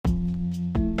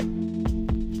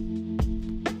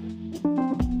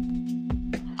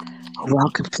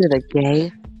Welcome to the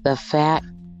gay, the fat,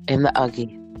 and the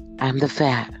ugly. I'm the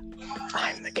fat.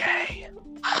 I'm the gay.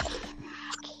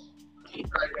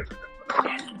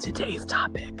 And today's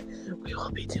topic, we will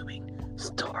be doing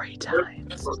story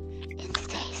times. In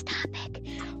today's topic,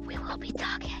 we will be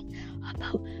talking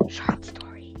about short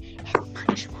story and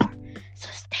much more. So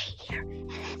stay here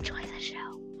and enjoy the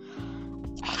show.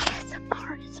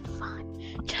 ASMR is fun.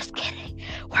 Just kidding.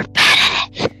 We're bad at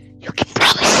it. You can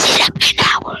probably see that by now.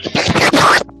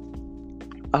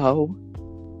 Oh.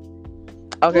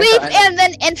 Okay. Leave and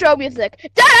then intro music.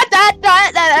 Da da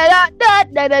da da da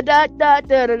da da da da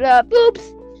da da da.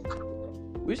 Boops.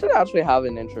 We should actually have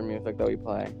an intro music that we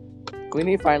play. We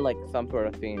need to find some sort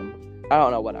of theme. I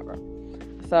don't know, whatever.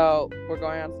 So we're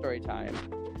going on story time.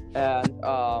 And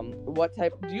what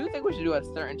type do you think we should do a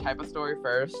certain type of story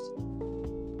first?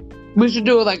 We should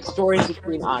do stories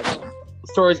between us.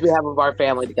 Stories we have of our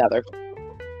family together.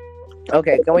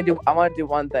 Okay, I want to do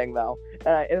one thing though.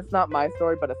 It's not my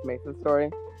story, but it's Mason's story.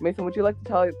 Mason, would you like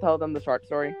to tell them the short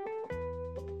story?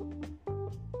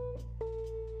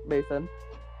 Mason?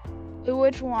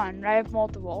 Which one? I have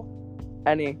multiple.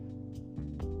 Any.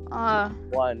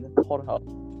 One. Hold up.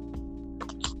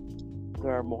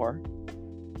 There are more.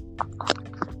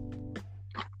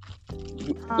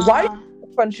 Why?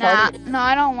 No,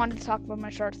 I don't want to talk about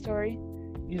my short story.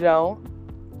 You don't?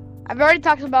 I've already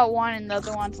talked about one, and the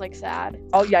other one's sad.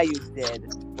 Oh yeah, you did.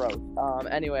 Gross.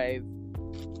 Anyways,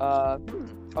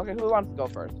 okay, who wants to go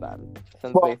first then?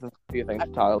 Since Mason's a few things to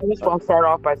talk about. I just want to start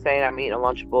off by saying I'm eating a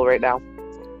Lunchable right now.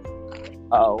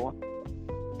 Oh,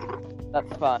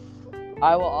 that's fun.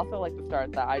 I will also like to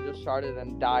start that I just farted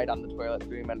and died on the toilet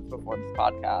 3 minutes before this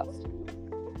podcast.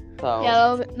 So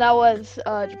yeah, that was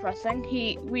depressing.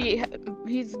 He's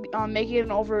making an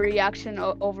overreaction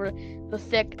over the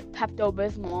thick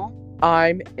Pepto-Bismol.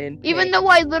 I'm in pain. Even though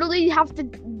I literally have to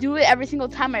do it every single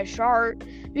time I shart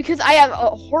because I have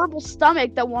a horrible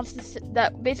stomach that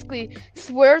basically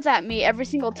swears at me every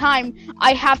single time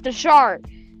I have to shart.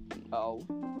 Oh.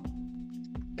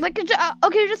 Okay,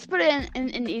 just put it in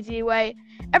an easy way.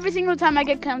 Every single time I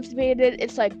get constipated,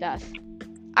 it's like death.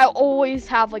 I always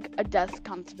have a death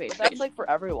constipation. That's for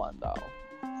everyone though.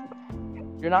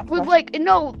 You're not.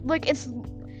 But it's.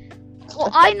 Well,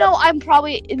 I know I'm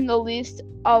probably in the least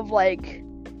of I'm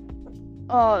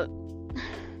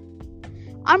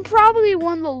probably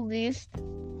one of the least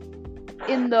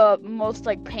in the most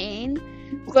pain,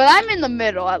 but I'm in the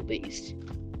middle at least.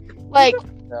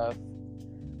 Yeah.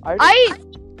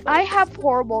 I have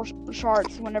horrible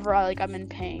sharts whenever I'm in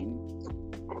pain.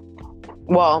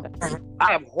 Well,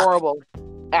 I have horrible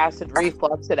acid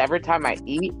reflux, and every time I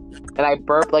eat and I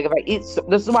burp, if I eat,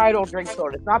 this is why I don't drink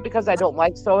soda. It's not because I don't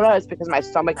like soda; it's because my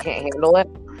stomach can't handle it.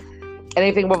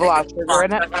 Anything with a lot of sugar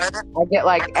in it, I get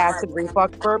acid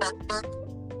reflux burps.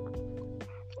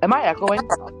 Am I echoing?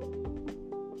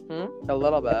 A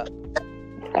little bit.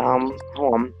 Hold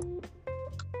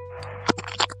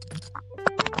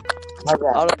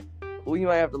on. Well, you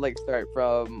might have to start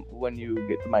from when you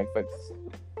get the mic fixed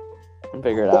and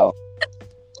figure it out.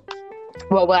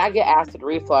 Well, when I get acid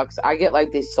reflux, I get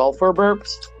these sulfur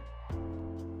burps,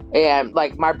 and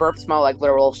my burps smell like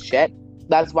literal shit.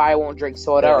 That's why I won't drink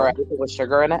soda or anything with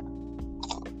sugar in it.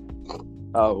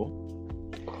 Oh.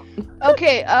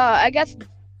 Okay. I guess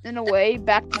in a way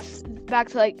back to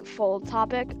full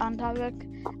topic on topic.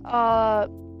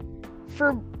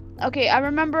 Okay, I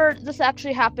remember this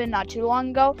actually happened not too long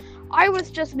ago. I was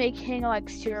just making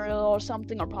cereal or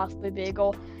something, or possibly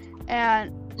bagel,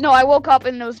 and no, I woke up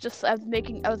and it was just I was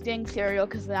getting cereal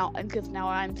because now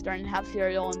I'm starting to have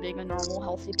cereal and being a normal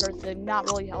healthy person. Not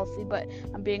really healthy, but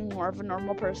I'm being more of a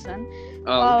normal person.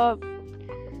 Oh.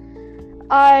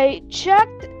 I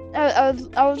checked. I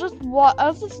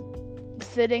was just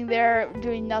sitting there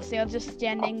doing nothing. I was just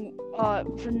standing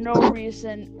for no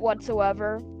reason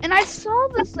whatsoever, and I saw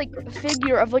this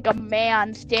figure of a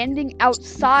man standing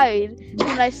outside,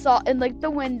 and I saw in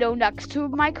the window next to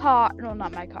my car. No,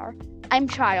 not my car. I'm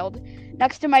child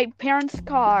next to my parents'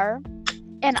 car,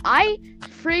 and I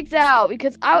freaked out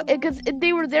because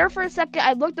they were there for a second.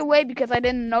 I looked away because I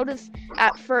didn't notice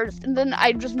at first, and then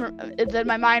then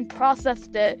my mind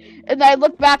processed it, and I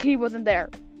looked back and he wasn't there.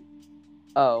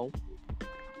 Oh.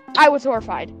 I was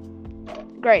horrified.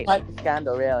 Great. Quite a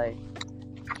scandal, really.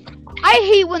 I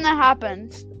hate when that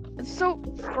happens. It's so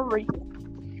scary.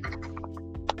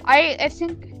 I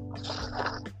think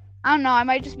I don't know. I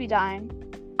might just be dying.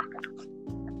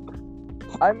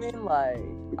 I mean,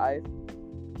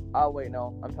 oh, wait,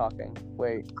 no, I'm talking.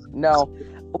 Wait, no.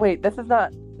 Wait, this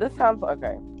sounds,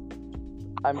 okay.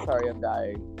 I'm sorry I'm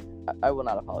dying. I will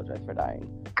not apologize for dying.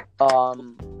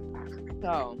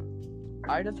 So,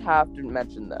 I just have to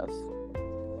mention this.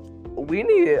 We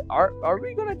need. Are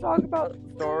we gonna talk about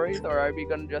stories, or are we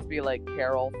gonna just be like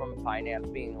Carol from finance,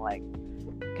 being like,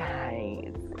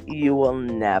 guys, you will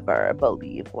never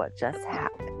believe what just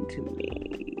happened to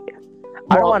me.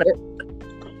 I don't want to.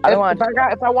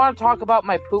 If I want to talk about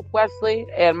my poop, Wesley,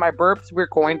 and my burps, we're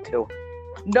going to.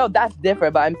 No, that's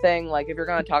different. But I'm saying, like, if you're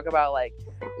gonna talk about, like,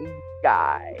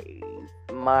 guys,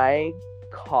 my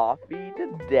coffee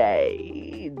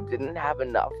today didn't have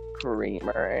enough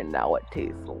creamer, and now it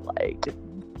tastes like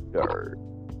dirt.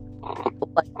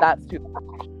 Like, that's too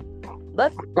much.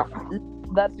 Let's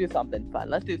do something fun.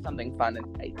 Let's do something fun and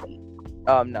spicy.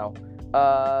 No.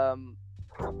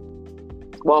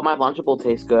 Well, my Lunchable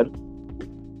tastes good.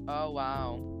 Oh,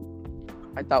 wow.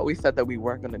 I thought we said that we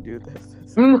weren't gonna do this.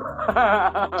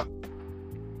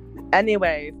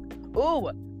 Anyways. Ooh,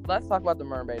 let's talk about the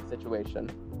mermaid situation.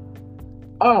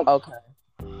 Oh. Okay.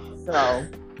 So,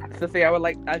 Sissy, I would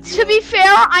like... To be fair,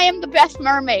 I am the best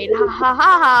mermaid. Ha ha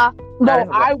ha ha. No,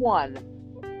 I won.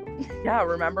 Yeah,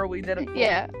 remember we did it?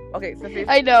 Yeah. Okay, Sissy.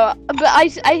 I know, but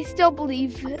I still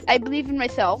believe. I believe in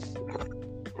myself.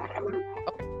 Okay,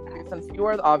 since you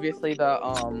are obviously the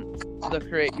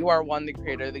you are one, the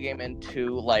creator of the game, and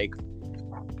two, like...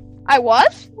 I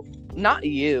was? Not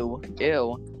you.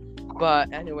 Ew.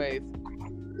 But anyways,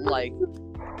 like,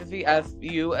 Sissy, as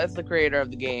the creator of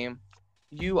the game,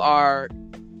 you are,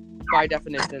 by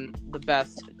definition, the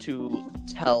best to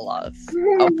tell us.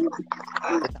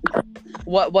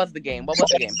 What was the game?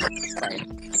 Sorry.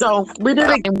 So we did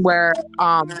a game where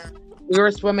we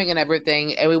were swimming and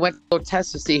everything, and we went to go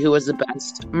test to see who was the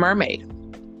best mermaid.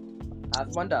 As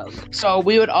one does. So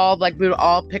we would all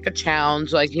pick a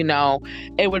challenge, like, you know,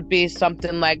 it would be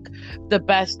something like the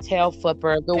best tail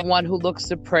flipper, the one who looks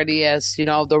the prettiest, you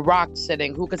know, the rock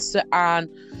sitting, who could sit on,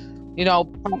 you know,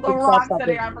 the rock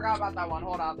sitting. I forgot about that one.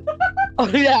 Hold on. Oh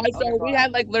yeah, so we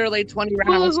had like literally 20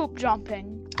 rounds. Hula hoop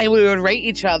jumping. And we would rate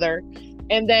each other.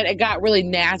 And then it got really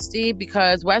nasty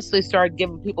because Wesley started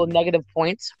giving people negative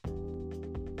points.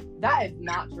 That is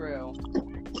not true.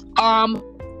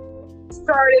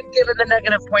 Started giving the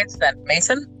negative points then.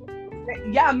 Mason?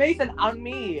 Yeah, Mason on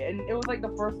me. And it was like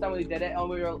the first time we did it, and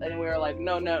we were like,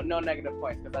 no negative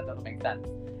points, because that doesn't make sense.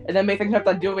 And then Mason kept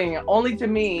on doing it, only to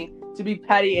me, to be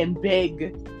petty and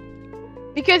big.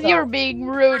 Because you were being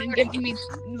rude and giving me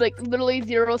like literally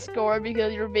 0 score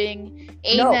because you're being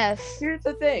anus. No, here's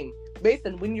the thing,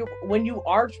 Mason. When you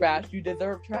are trash, you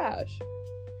deserve trash.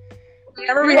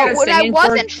 When I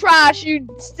wasn't trash, you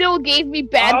still gave me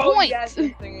bad points. Yes,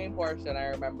 the singing portion. I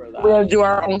remember that. We had to do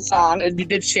our own song, and you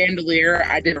did Chandelier.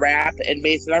 I did rap, and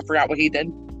Mason, I forgot what he did.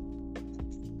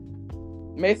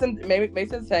 Mason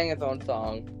sang his own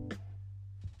song.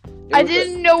 I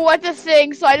didn't know what to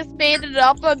sing, so I just made it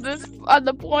up on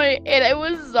the point, and it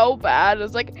was so bad. It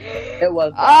was like,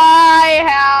 I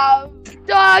have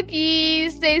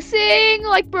doggies, they sing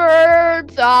like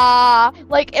birds.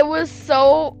 Like, it was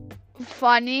so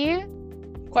funny.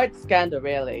 Quite scandal,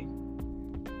 really.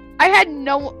 I had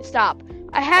no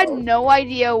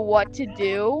idea what to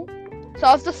do, so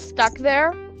I was just stuck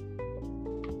there,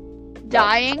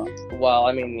 dying. Well,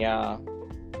 I mean, yeah.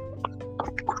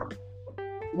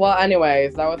 Well,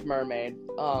 anyways, that was mermaid.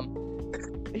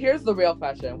 Here's the real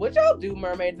question: would y'all do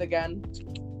mermaids again?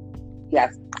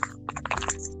 Yes.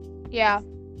 Yeah.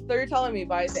 So you're telling me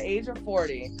by the age of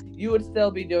 40, you would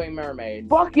still be doing mermaids?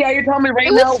 Fuck yeah! You're telling me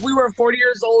now we were 40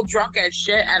 years old, drunk as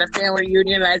shit at a family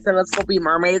reunion, and I said, "Let's go be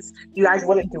mermaids." You guys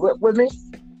wouldn't do it with me?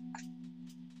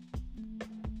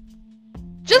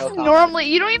 Just normally.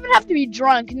 You don't even have to be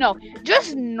drunk. No,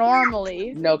 just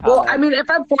normally. No comment. Well, I mean, if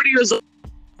I'm 40 years old,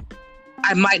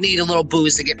 I might need a little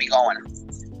booze to get me going.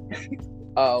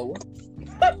 Oh.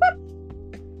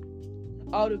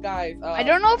 Oh, guys. I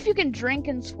don't know if you can drink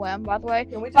and swim, by the way.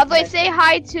 By the way, say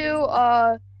hi to,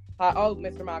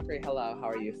 Mr. Mockery, hello. How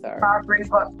are you, sir? Mockery,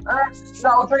 but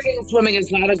no, drinking and swimming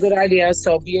is not a good idea,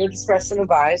 so be your discretion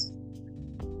advised.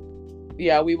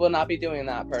 Yeah, we will not be doing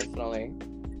that personally.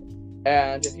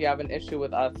 And if you have an issue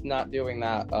with us not doing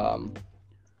that,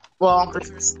 well,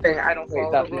 this thing, I don't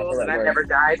follow the rules, and I never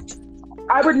died.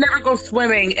 I would never go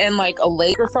swimming in, like, a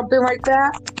lake or something like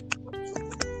that.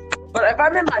 But if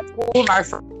I'm in my pool,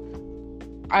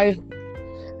 I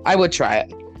would try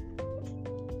it.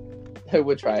 I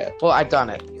would try it. Well, I've done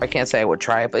it. I can't say I would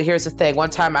try it, but here's the thing. One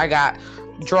time I got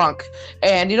drunk,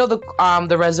 and you know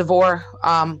the reservoir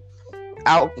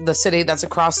out the city that's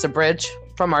across the bridge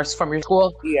from your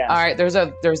school? Yeah. All right, there's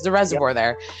the reservoir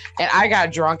there. And I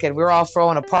got drunk, and we were all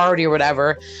throwing a party or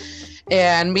whatever.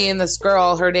 And me and this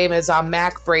girl, her name is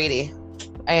Mac Brady.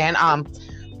 And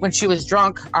when she was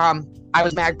drunk, I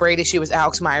was Mac Brady, she was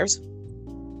Alex Myers.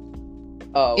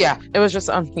 Oh. Yeah, it was just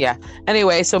yeah.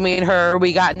 Anyway, so me and her,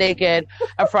 we got naked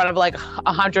in front of like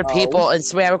 100 people and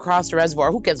swam across the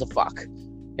reservoir. Who gives a fuck,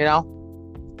 you know?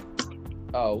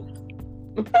 Oh.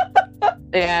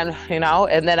 And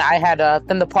and then I had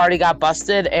then the party got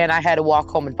busted, and I had to walk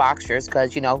home in boxers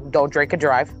because don't drink and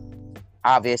drive,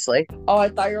 obviously. Oh, I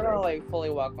thought you were gonna like fully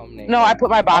walk home naked. No, I put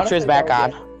my boxers back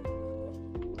on.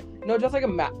 No, just like a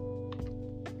mat.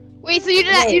 Wait, so you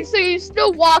did so you're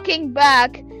still walking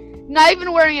back, not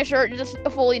even wearing a shirt, just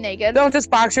fully naked? No,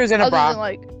 just boxers and a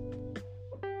bra.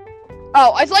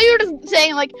 Oh, I thought you were just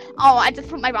saying like, oh, I just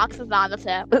put my boxers on. That's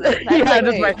it. My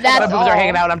boobs are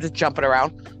hanging out. I'm just jumping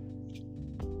around.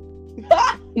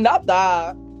 Not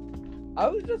that. I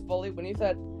was just fully, when you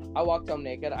said I walked home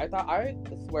naked, I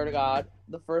swear to God,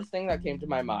 the first thing that came to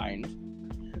my mind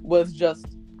was just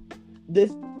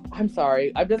this. I'm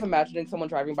sorry. I'm just imagining someone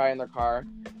driving by in their car,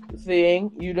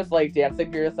 seeing you just like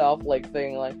dancing to yourself, like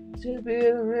saying like to be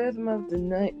the rhythm of the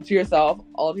night to yourself,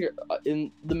 all to your in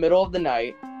the middle of the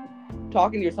night,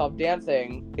 talking to yourself,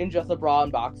 dancing in just a bra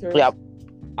and boxers. Yep.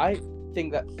 I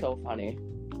think that's so funny.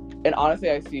 And honestly,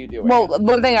 I see you do it. Well,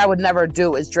 one thing I would never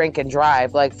do is drink and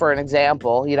drive. Like, for an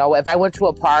example, if I went to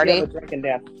a party... Yeah, but drink and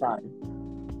dance is fine.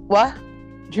 What?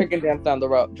 Drink and dance down the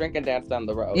road.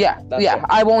 Yeah, yeah.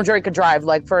 I won't drink and drive.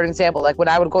 Like, for an example, like when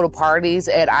I would go to parties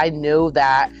and I knew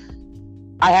that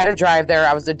I had to drive there,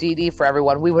 I was the DD for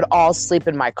everyone, we would all sleep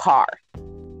in my car,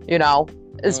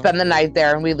 and spend the night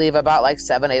there, and we leave about like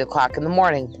 7, 8 o'clock in the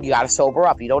morning. You got to sober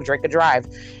up. You don't drink and drive.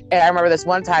 And I remember this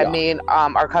one time, me and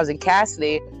our cousin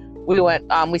Cassidy, we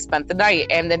went, we spent the night,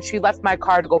 and then she left my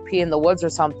car to go pee in the woods or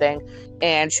something,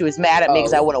 and she was mad at me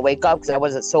because I wouldn't wake up because I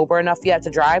wasn't sober enough yet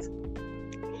to drive.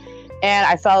 And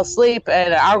I fell asleep,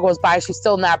 and an hour goes by, she's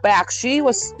still not back. She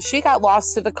got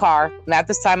lost to the car, and at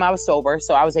this time I was sober,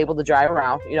 so I was able to drive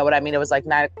around. You know what I mean? It was like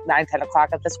 9, 10 o'clock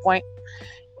at this point.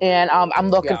 And I'm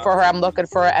looking for her. I'm looking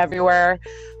for her everywhere,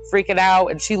 freaking out.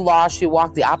 And she lost. She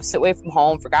walked the opposite way from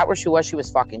home. Forgot where she was. She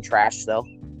was fucking trash, though.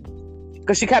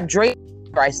 Because she kept drinking.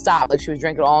 I stopped. Like, she was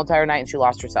drinking all entire night, and she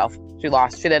lost herself. She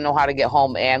didn't know how to get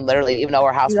home. And literally, even though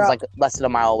her house was like less than a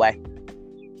mile away.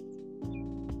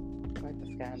 Quite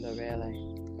the scandal, really.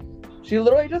 She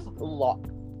literally just lost.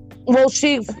 Well,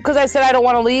 because I said I don't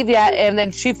want to leave yet, and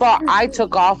then she thought I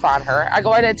took off on her. I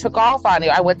didn't took off on you.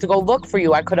 I went to go look for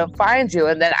you. I couldn't find you,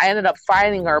 and then I ended up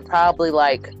finding her probably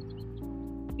like,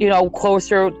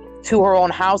 closer to her own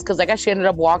house, because I guess she ended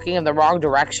up walking in the wrong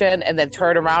direction, and then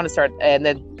turned around and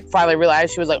then finally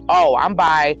realized she was like, oh, I'm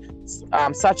by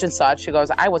such and such. She goes,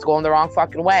 I was going the wrong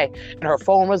fucking way, and her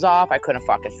phone was off. I couldn't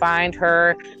fucking find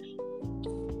her.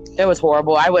 It was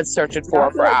horrible. I was searching for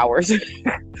her for hours.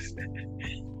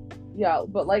 Yeah,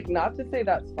 but like, not to say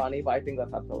that's funny, but I think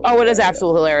that's absolutely hilarious. It is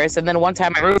absolutely hilarious. And then one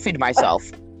time I roofied myself.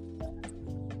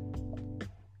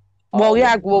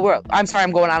 I'm sorry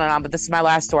I'm going on and on, but this is my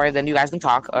last story, then you guys can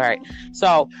talk. All right.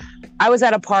 So I was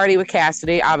at a party with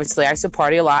Cassidy. Obviously, I used to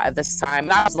party a lot at this time.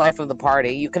 That was the life of the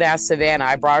party. You could ask Savannah.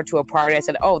 I brought her to a party. I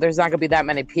said, oh, there's not going to be that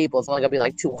many people. It's only going to be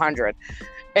like 200.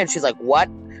 And she's like, what?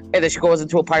 And then she goes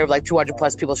into a party with like 200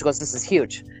 plus people. She goes, this is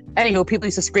huge. Anywho, people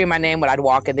used to scream my name when I'd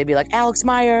walk in. They'd be like, Alex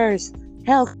Myers.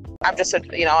 Hell, I'm just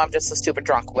a stupid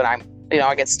drunk when I'm,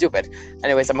 I get stupid.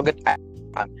 Anyways, I'm a good.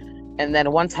 And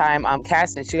then one time,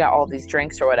 Cassidy, she got all these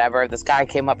drinks or whatever. This guy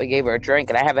came up and gave her a drink,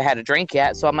 and I haven't had a drink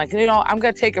yet. So I'm like, I'm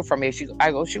gonna take it from you. She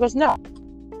goes, no.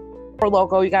 We're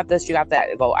loco. You got this. You got that.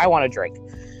 I go, I want a drink.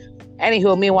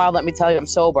 Anywho, meanwhile, let me tell you, I'm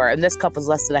sober, and this cup is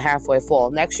less than halfway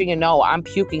full. Next thing you know, I'm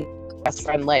puking. Best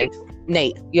friend Nate.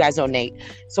 You guys know Nate.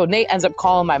 So Nate ends up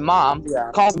calling my mom.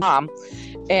 Yeah. Calls mom.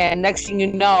 And next thing you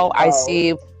know, I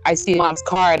see mom's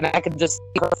car, and I could just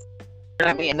see her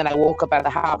at me. And then I woke up at the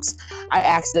house. I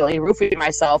accidentally roofied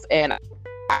myself, and I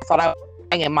thought I was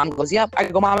dying. And mom goes, "Yep." I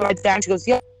go, "Mom, am I down?" She goes,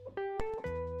 "Yep."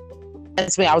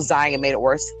 That's me. I was dying and made it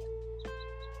worse.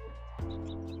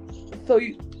 So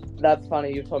that's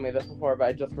funny. You told me this before, but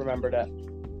I just remembered it.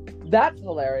 That's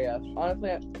hilarious.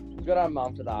 Honestly, good on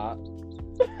mom for that.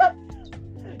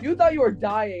 You thought you were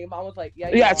dying. Mom was like,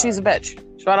 yeah, she's a bitch.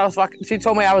 She thought I was fucking. She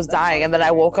told me I was dying, and then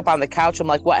I woke up on the couch. I'm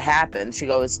like, what happened? She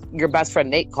goes, your best friend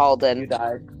Nate called and you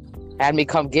died. Had me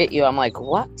come get you. I'm like,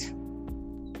 what?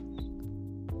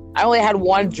 I only had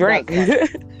one drink.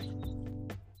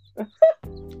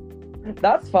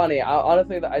 That's funny.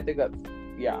 Honestly, I think that's,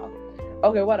 yeah.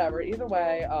 Okay, whatever. Either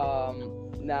way,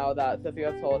 now that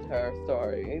Sophia told her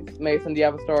story, Mason, do you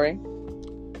have a story?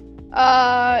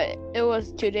 It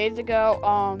was 2 days ago.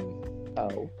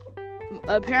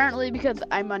 Apparently because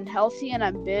I'm unhealthy and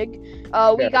I'm big,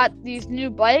 we got these new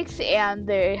bikes, and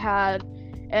they had,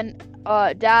 and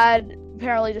Dad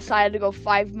apparently decided to go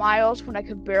 5 miles when I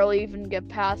could barely even get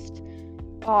past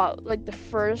like the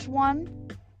first one,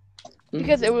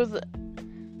 because it was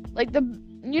like the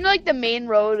like the main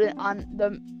road on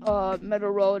the middle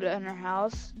road in our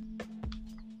house,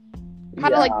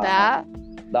 kind of like that.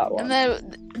 That one. And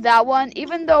then that one,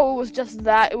 even though it was just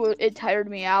that, it tired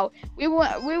me out. We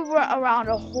went around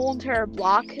a whole entire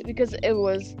block because it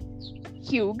was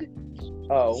huge.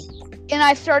 Oh. And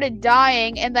I started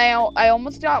dying, and I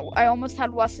almost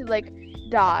had Wesley like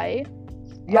die.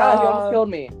 Yeah, you almost killed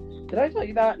me. Did I tell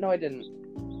you that? No, I didn't.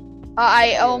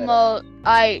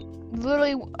 I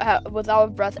literally was out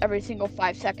of breath every single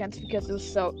 5 seconds because I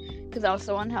was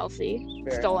so unhealthy.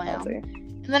 Very Still unhealthy. am.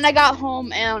 And then I got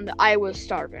home and I was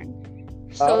starving.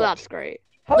 So that's great.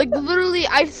 Literally,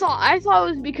 I thought it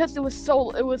was because it was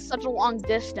such a long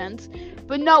distance,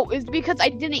 but no, it's because I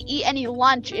didn't eat any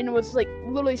lunch and it was like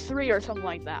literally 3 or something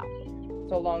like that.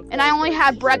 So long. And I only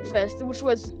had breakfast, which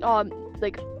was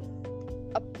like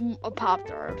a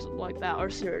Pop-Tart or something like that, or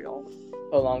cereal.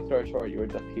 So long story short, you were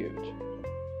just huge.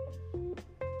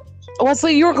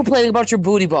 Wesley, you were complaining about your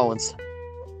booty bones.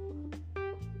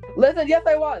 Listen, yes,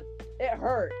 I was. It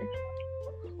hurt.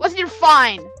 Wesley, you're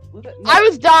fine. Listen, no, I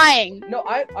was dying. No,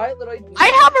 I literally. I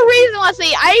have a reason,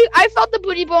 Wesley. I felt the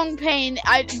booty bone pain.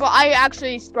 But I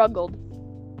actually struggled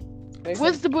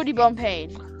with the booty bone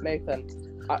pain. Mason,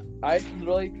 I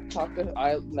literally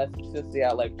I messaged Sissy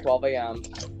at like 12 a.m.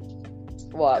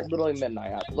 Well, literally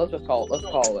midnight. Let's call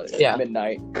it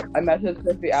midnight. I messaged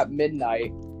Sissy at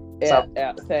midnight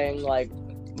at saying like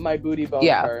my booty bones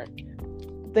hurt.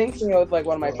 Thinking it was like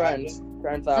one of my friends.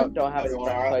 Turns out don't have any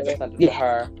friends, so I just sent it to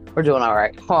her. We're doing all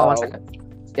right. Hold on 1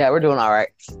 second. Yeah, we're doing all right.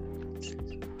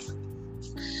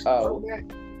 Oh.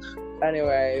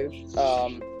 Anyways,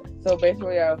 so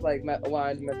basically I was like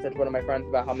wanted to message one of my friends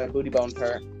about how my booty bones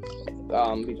hurt.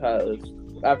 Because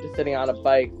after sitting on a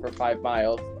bike for 5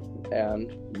 miles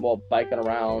and biking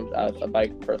around as a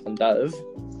bike person does.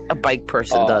 A bike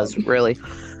person does, really.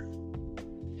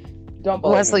 Don't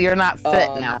believe Wesley, me. you're not fit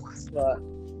now. But,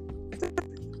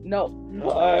 no,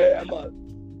 I am a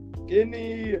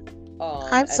skinny.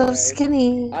 I'm so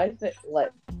skinny. I think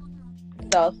like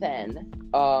so thin.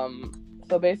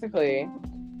 So basically,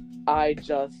 I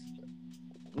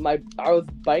was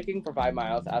biking for 5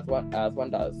 miles as one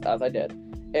does, as I did,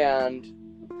 and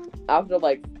after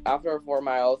 4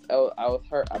 miles, I was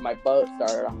hurt. My butt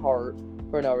started to hurt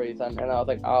for no reason, and I was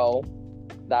like, oh,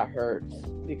 that hurts,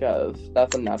 because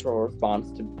that's a natural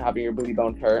response to having your booty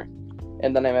bones hurt.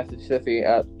 And then I messaged Sissy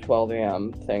at 12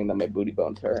 a.m. saying that my booty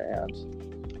bones hurt, and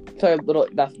so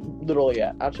that's literally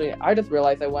it. Actually, I just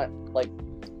realized I went like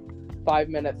 5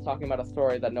 minutes talking about a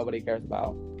story that nobody cares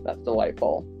about. That's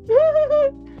delightful.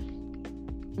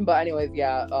 But anyways,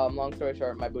 yeah, long story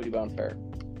short, my booty bones hurt.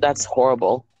 That's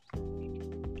horrible.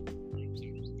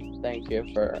 Thank you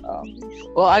for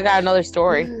Well, I got another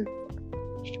story.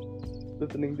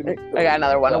 listening to me. I got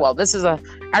another one. Well, this is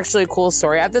actually a cool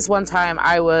story. At this one time,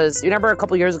 you remember a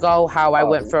couple years ago how I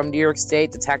went from New York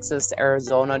State to Texas to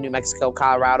Arizona, New Mexico,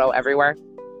 Colorado, everywhere?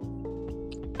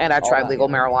 And I tried legal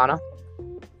marijuana.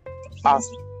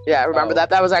 Awesome. Yeah, remember that?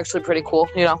 That was actually pretty cool.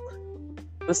 You know,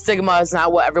 the stigma is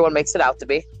not what everyone makes it out to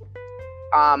be.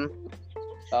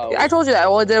 I told you that.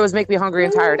 All it did was make me hungry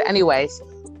and tired anyways.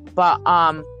 But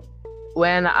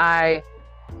when I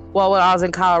was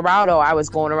in Colorado, I was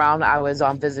going around, I was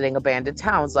visiting abandoned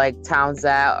towns, like towns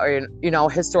that are,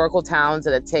 historical towns,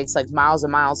 and it takes like miles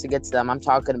and miles to get to them. I'm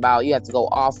talking about you have to go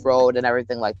off-road and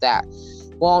everything like that.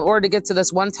 Well, in order to get to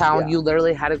this one town, you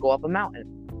literally had to go up a mountain.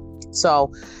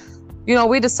 So,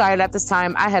 we decided at this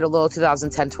time, I had a little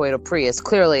 2010 Toyota Prius.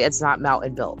 Clearly, it's not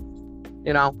mountain built,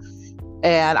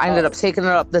 And I ended up taking it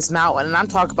up this mountain, and I'm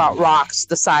talking about rocks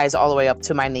the size all the way up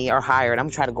to my knee or higher. And I'm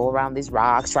trying to go around these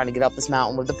rocks, trying to get up this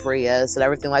mountain with the Prius and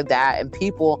everything like that. And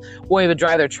people won't even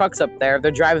drive their trucks up there.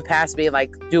 They're driving past me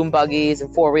like dune buggies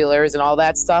and 4-wheelers and all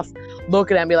that stuff,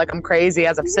 looking at me like I'm crazy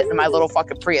as I'm sitting in my little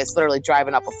fucking Prius, literally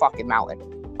driving up a fucking mountain.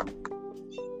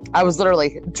 I was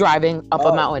literally driving up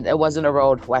a mountain. It wasn't a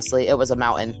road, Wesley. It was a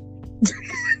mountain.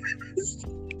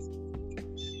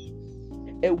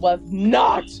 It was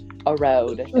not a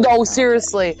road. No,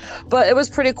 seriously. But it was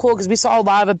pretty cool because we saw a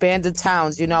lot of abandoned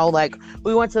towns, like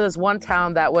we went to this one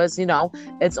town that was,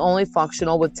 it's only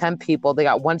functional with 10 people. They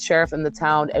got one sheriff in the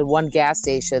town and one gas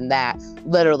station that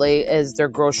literally is their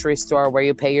grocery store where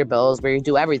you pay your bills, where you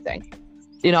do everything.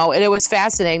 And it was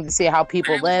fascinating to see how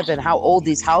people live and how old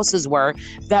these houses were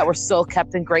that were still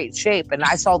kept in great shape. And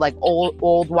I saw like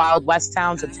old Wild West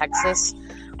towns in Texas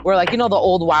where like, the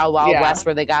old Wild West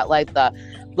where they got like the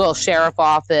little sheriff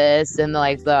office and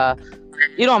like the,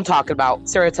 what I'm talking about,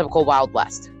 stereotypical Wild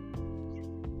West.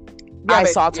 I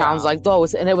saw towns like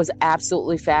those, and it was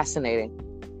absolutely fascinating.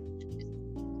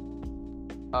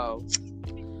 Oh,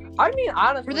 I mean,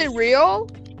 honestly, Were they real?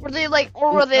 Were they like,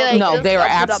 or were they like? No, they were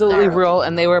put up absolutely there? real,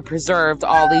 and they were preserved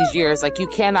all these years. Like, you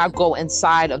cannot go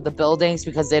inside of the buildings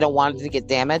because they don't want it to get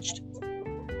damaged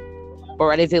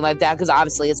or anything like that, because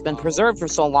obviously it's been preserved for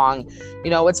so long.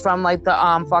 You know, it's from like the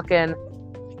fucking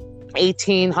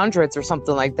 1800s or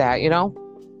something like that, you know?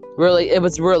 Really, it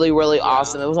was really, really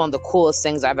awesome. It was one of the coolest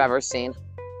things I've ever seen.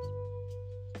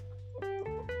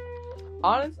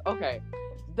 Okay.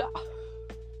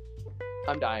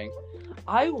 I'm dying.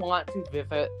 I want to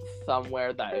visit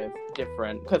somewhere that is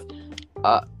different, because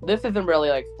this isn't really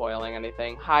like spoiling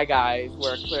anything. Hi guys,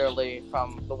 we're clearly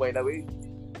from the way that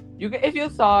if you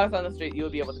saw us on the street, you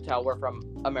would be able to tell we're from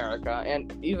America,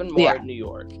 and even more New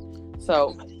York.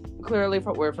 So clearly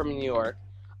we're from New York,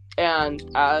 and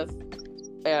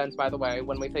by the way,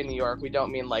 when we say New York, we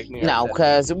don't mean like New York. No,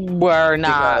 because we're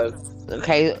not.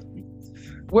 Okay,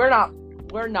 we're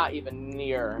not even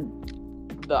near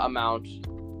the amount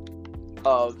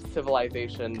of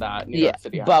civilization that New York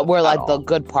City has. But we're like the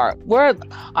good part.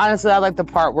 Honestly, I like the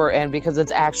part we're in because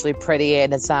it's actually pretty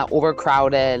and it's not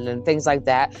overcrowded and things like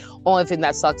that. Only thing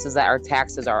that sucks is that our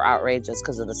taxes are outrageous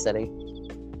because of the city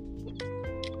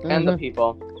and the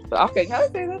people. Okay, can I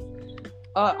say this?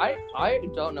 I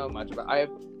don't know much about.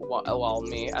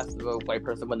 Me as a white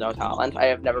person with no talent, I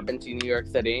have never been to New York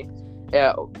City,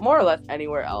 more or less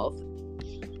anywhere else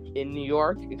in New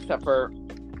York except for.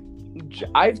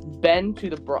 I've been to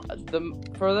the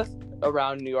furthest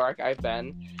around New York I've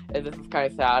been, and this is kind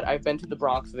of sad, I've been to the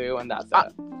Bronx Zoo, and that's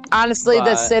it. Honestly,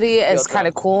 the city is kind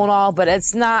of cool and all, but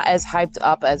it's not as hyped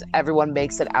up as everyone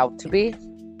makes it out to be.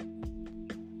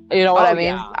 You know what I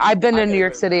mean? Yeah. I've been to New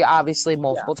York City, obviously,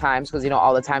 multiple times, because, you know,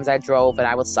 all the times I drove and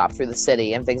I would stop through the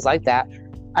city and things like that.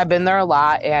 I've been there a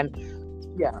lot, and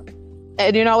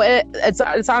and, you know,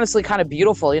 it's honestly kind of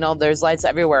beautiful. You know, there's lights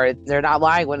everywhere. They're not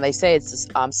lying when they say it's this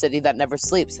city that never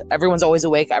sleeps. Everyone's always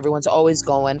awake. Everyone's always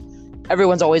going.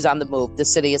 Everyone's always on the move. The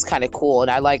city is kind of cool.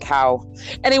 And I like how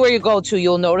anywhere you go to,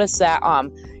 you'll notice that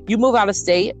you move out of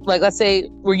state. Like, let's say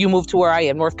where you move to where I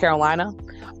am, North Carolina.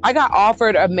 I got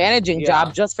offered a managing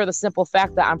job just for the simple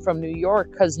fact that I'm from New York,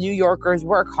 because New Yorkers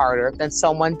work harder than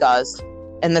someone does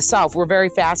in the South. We're very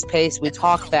fast paced. We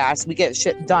talk fast. We get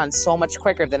shit done so much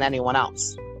quicker than anyone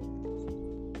else.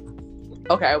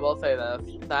 Okay, I will say this.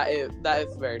 That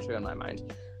is very true in my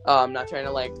mind. Not trying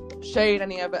to like shade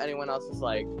any of it. Anyone else is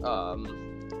like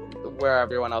where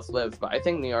everyone else lives, but I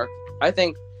think New York. I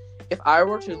think if I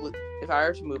were to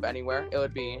move anywhere, it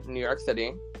would be New York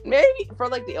City. Maybe for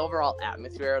like the overall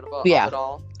atmosphere of it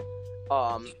all.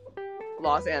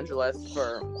 Los Angeles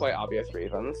for quite obvious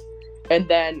reasons, and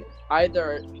then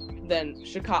either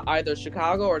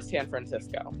Chicago or San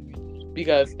Francisco,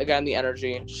 because again the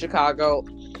energy. Chicago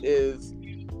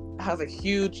has a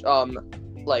huge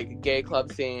like gay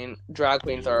club scene. Drag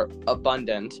queens are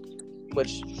abundant,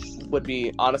 which would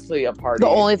be honestly a party. The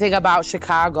only thing about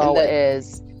Chicago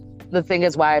is the thing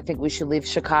is why I think we should leave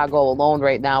Chicago alone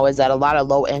right now is that a lot of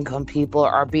low income people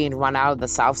are being run out of the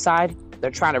South Side.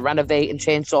 They're trying to renovate and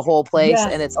change the whole place,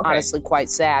 and it's honestly quite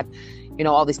sad. You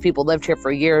know, all these people lived here for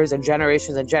years and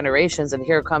generations, and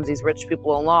here comes these rich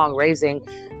people along raising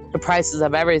the prices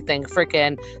of everything,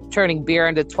 freaking turning beer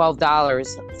into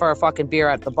 $12 for a fucking beer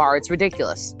at the bar. It's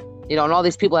ridiculous. You know, and all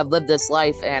these people have lived this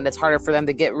life, and it's harder for them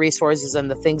to get resources and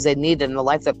the things they need in the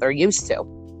life that they're used to.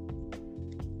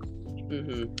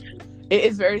 It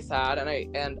is very sad,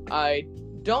 and I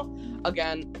don't,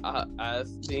 again,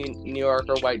 as the New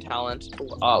Yorker white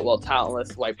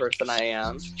talentless white person I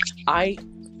am, I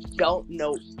don't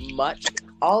know much.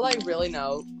 All I really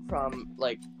know from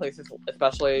like places,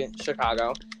 especially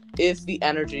Chicago, is the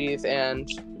energies and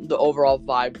the overall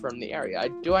vibe from the area.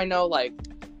 Do I know like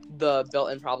the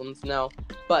built-in problems? No,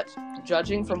 but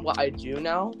judging from what I do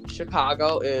know,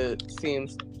 Chicago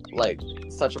seems like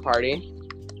such a party,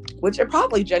 which it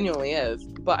probably genuinely is.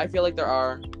 But I feel like there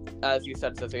are, as you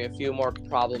said, Sissy, a few more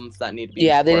problems that need to be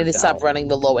they need to stop running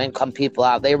the low-income people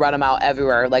out. They run them out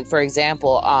everywhere. Like, for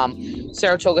example,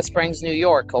 Saratoga Springs, New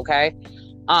York, okay?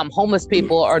 Homeless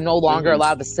people are no longer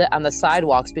allowed to sit on the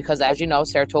sidewalks because, as you know,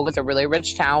 Saratoga is a really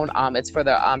rich town. It's for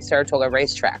the Saratoga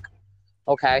racetrack,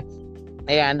 okay?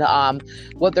 And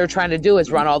what they're trying to do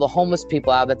is run all the homeless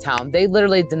people out of the town. They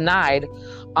literally denied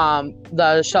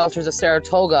the shelters of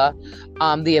Saratoga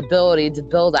the ability to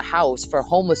build a house for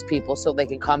homeless people so they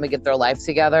can come and get their life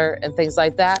together and things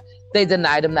like that. They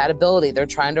denied him that ability. They're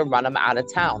trying to run him out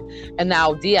of town. And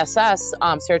now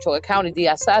DSS, Saratoga County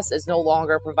DSS, is no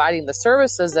longer providing the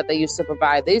services that they used to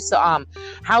provide. They used to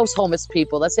house homeless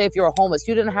people. Let's say if you're a homeless,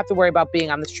 you didn't have to worry about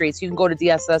being on the streets. You can go to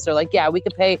DSS. They're like, yeah, we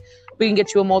can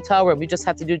get you a motel room. You just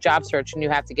have to do job search and you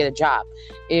have to get a job.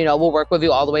 We'll work with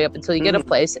you all the way up until you get a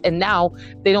place. And now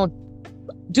they don't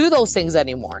do those things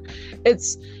anymore.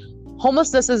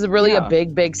 Homelessness is really a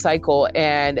big cycle,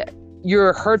 and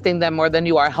you're hurting them more than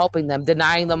you are helping them,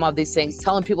 denying them of these things,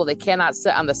 telling people they cannot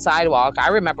sit on the sidewalk. I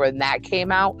remember when that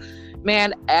came out,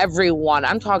 man,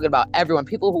 I'm talking about everyone,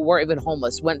 people who weren't even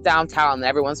homeless, went downtown and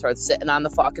everyone started sitting on the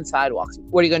fucking sidewalks.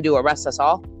 What are you going to do, arrest us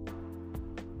all?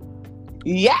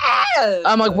 Yes!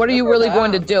 I'm like, what are you really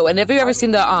going to do? And have you ever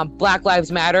seen the Black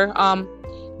Lives Matter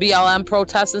BLM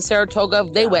protests in Saratoga?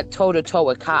 They went toe-to-toe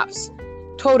with cops.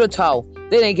 Toe-to-toe.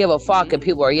 They didn't give a fuck, and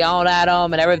people were yelling at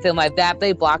them and everything like that.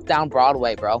 They blocked down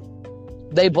Broadway, bro.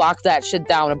 They blocked that shit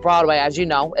down. And Broadway, as you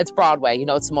know, it's Broadway.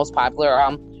 It's the most popular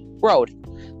road,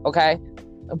 okay?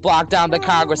 Blocked down the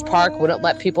Congress Park, wouldn't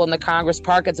let people in the Congress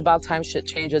Park. It's about time shit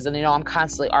changes. And, I'm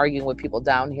constantly arguing with people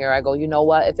down here. I go, you know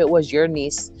what? If it was your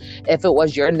niece, if it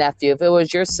was your nephew, if it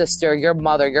was your sister, your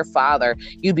mother, your father,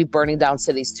 you'd be burning down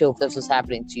cities too if this was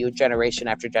happening to you generation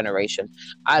after generation.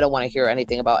 I don't want to hear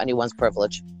anything about anyone's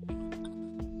privilege.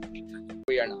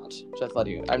 We are not. Just let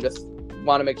you. I just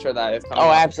want to make sure that it's coming.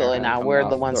 Oh, absolutely not. We're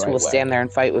the ones who will stand there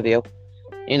and fight with you.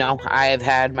 I have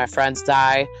had my friends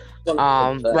die.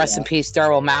 Rest in peace,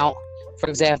 Daryl Mount. For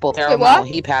example, Daryl Mount,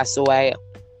 he passed away.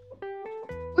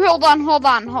 Wait, hold on.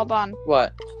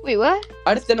 What? Wait, what?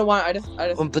 I just didn't want.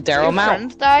 But Daryl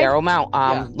Mount. Daryl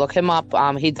Mount. Look him up.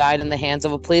 He died in the hands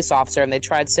of a police officer, and they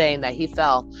tried saying that he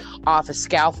fell off a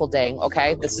scaffolding.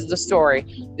 Okay, this is the story.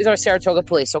 These are Saratoga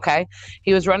police. Okay,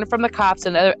 he was running from the cops,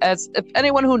 and if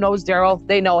anyone who knows Daryl,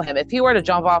 they know him. If he were to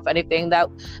jump off anything, that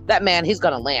man, he's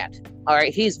gonna land. All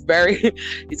right, he's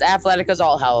athletic as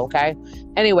all hell. Okay.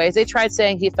 Anyways, they tried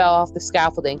saying he fell off the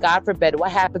scaffolding. God forbid,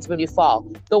 what happens when you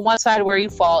fall? The one side where you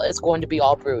fall is going to be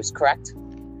all bruised, correct?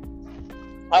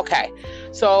 Okay.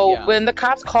 So when the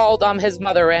cops called his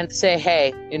mother in to say,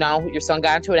 hey, your son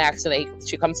got into an accident,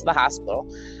 she comes to the hospital.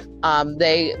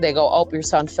 They go, oh, your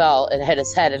son fell and hit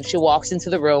his head. And she walks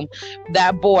into the room.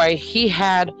 That boy, he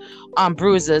had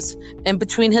bruises in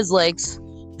between his legs,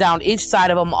 down each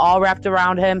side of him, all wrapped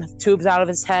around him, tubes out of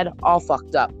his head, all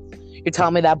fucked up. You're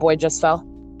telling me that boy just fell?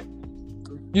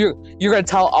 You're going to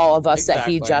tell all of us that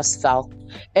he just fell.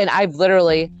 And I've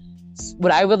literally,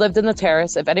 when I lived in the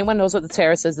Terrace, if anyone knows what the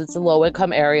Terrace is, it's a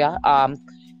low-income area.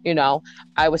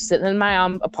 I was sitting in my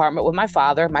apartment with my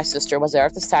father. My sister was there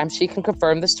at this time. She can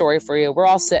confirm the story for you. We're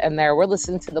all sitting there. We're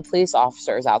listening to the police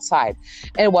officers outside.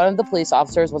 And one of the police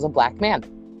officers was a black man.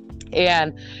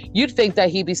 And you'd think that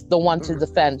he'd be the one to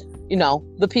defend,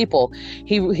 the people.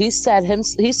 He goes,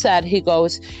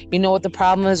 you know what the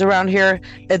problem is around here?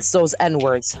 It's those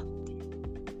N-words.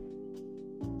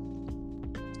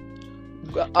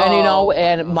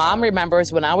 And mom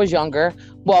remembers when I was younger.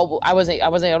 Well, I don't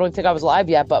think I was alive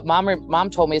yet, but mom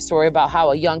told me a story about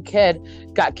how a young kid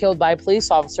got killed by a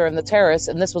police officer in the Terrace,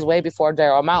 and this was way before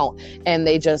Daryl Mount, and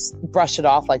they just brushed it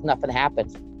off like nothing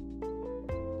happened.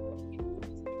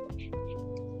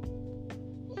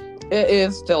 It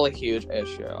is still a huge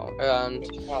issue, and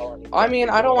I mean,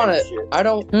 I don't want it to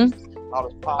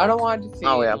seem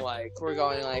like we're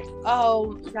going like,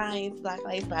 oh, guys, Black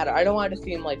Lives Matter. I don't want it to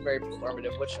seem like very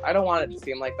performative, which I don't want it to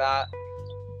seem like that.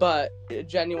 But it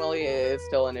genuinely is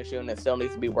still an issue, and it still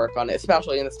needs to be worked on,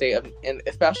 especially in the state of, and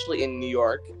especially in New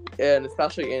York, and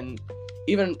especially in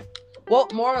even, well,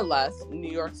 more or less New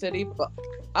York City, but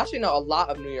actually no, a lot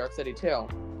of New York City too,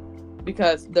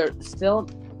 because there still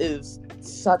is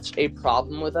such a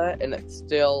problem with it, and it's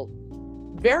still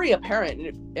very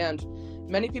apparent, and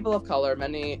many people of color,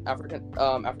 many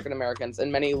African Americans,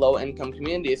 and many low-income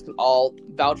communities can all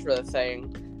vouch for this,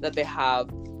 saying that they have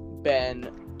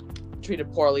been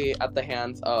treated poorly at the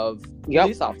hands of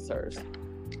police officers,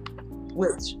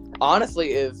 which honestly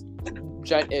is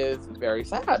very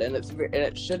sad, and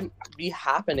it shouldn't be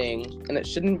happening, and it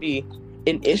shouldn't be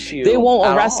an issue. They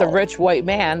won't arrest a rich white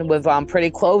man with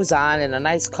pretty clothes on and a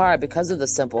nice car because of the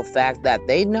simple fact that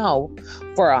they know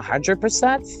for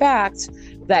 100% fact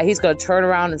that he's going to turn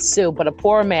around and sue. But a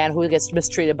poor man who gets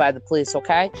mistreated by the police,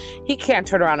 okay, he can't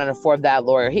turn around and afford that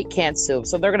lawyer. He can't sue.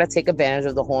 So they're going to take advantage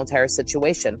of the whole entire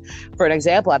situation. For an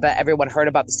example, I bet everyone heard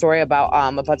about the story about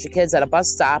a bunch of kids at a bus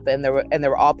stop, and they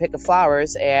were all picking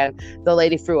flowers, and the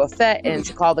lady threw a fit and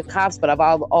she called the cops. But of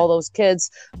all those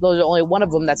kids, there's only one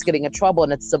of them that's getting in trouble,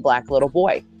 and it's the black little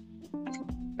boy.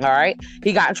 All right.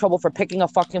 He got in trouble for picking a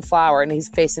fucking flower and he's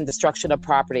facing destruction of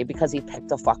property because he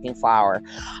picked a fucking flower.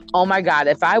 Oh my God.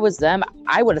 If I was them,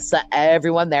 I would have sent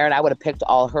everyone there and I would have picked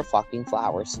all her fucking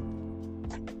flowers.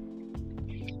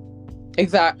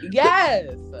 Exactly.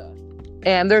 Yes.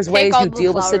 And there's ways you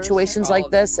deal with situations like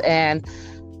this, and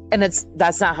that's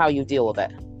not how you deal with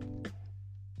it.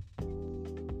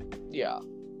 Yeah.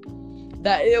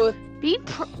 That it was.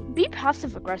 Be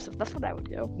passive aggressive. That's what I would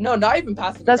do. No, not even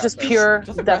passive. That's just pure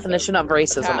definition of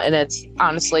racism, Attack. and it's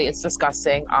honestly it's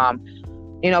disgusting.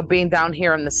 Being down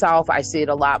here in the South, I see it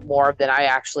a lot more than I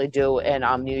actually do in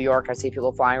New York. I see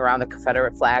people flying around the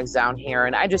Confederate flags down here,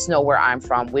 and I just know where I'm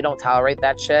from. We don't tolerate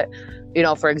that shit.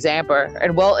 For example, a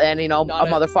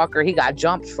motherfucker, he got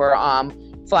jumped for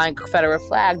flying Confederate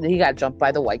flag, and he got jumped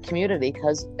by the white community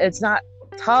because it's not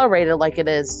tolerated like it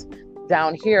is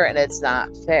down here, and it's not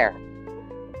fair.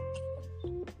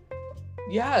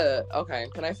 Yeah, okay,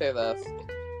 can I say this?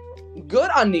 Good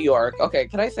on New York. Okay,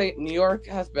 can I say New York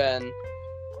has been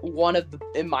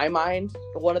in my mind,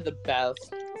 one of the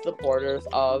best supporters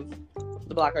of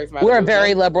the Black Lives Matter. We're a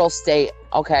very liberal state,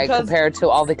 okay, compared to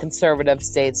all the conservative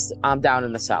states down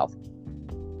in the South.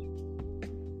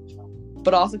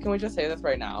 But also, can we just say this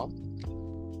right now?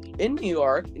 In New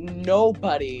York,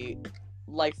 nobody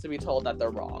likes to be told that they're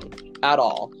wrong at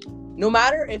all. No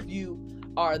matter if you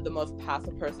are the most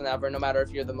passive person ever, no matter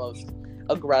if you're the most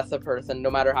aggressive person,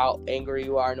 no matter how angry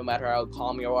you are, no matter how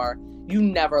calm you are, you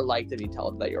never like to be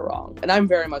told that you're wrong. And I'm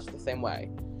very much the same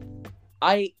way.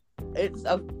 It's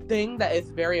a thing that is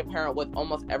very apparent with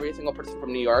almost every single person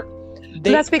from New York.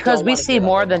 That's because we see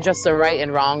more than just the right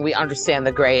and wrong. We understand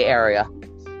the gray area.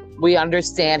 We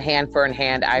understand hand for an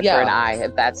hand, eye for an eye.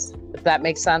 If that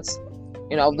makes sense.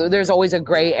 There's always a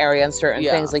gray area in certain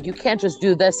things. Like, you can't just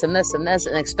do this and this and this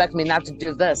and expect me not to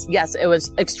do this. Yes, it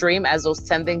was extreme as those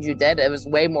 10 things you did. It was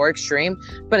way more extreme,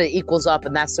 but it equals up,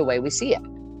 and that's the way we see it.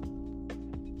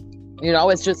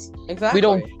 It's just, I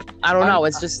don't know.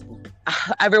 It's just,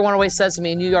 everyone always says to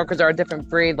me, New Yorkers are a different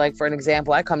breed. Like, for an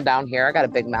example, I come down here, I got a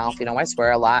big mouth, I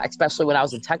swear a lot, especially when I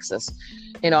was in Texas.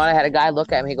 And I had a guy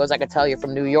look at me, he goes, I could tell you're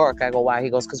from New York. I go, why? He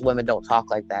goes, because women don't talk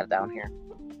like that down here.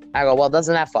 I go, well,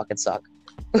 doesn't that fucking suck?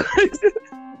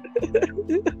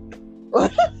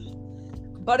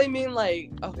 But I mean,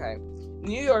 like, okay,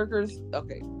 New Yorkers,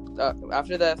 okay,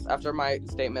 after my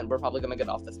statement, we're probably gonna get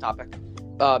off this topic,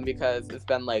 because it's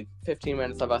been like 15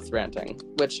 minutes of us ranting,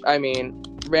 which, I mean,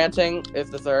 ranting is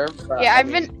deserved. Yeah,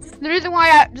 the reason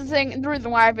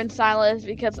why I've been silent is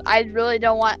because I really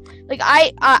don't want, like,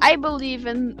 I believe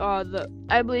in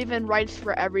rights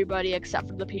for everybody except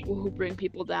for the people who bring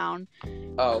people down.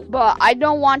 Oh. But I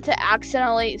don't want to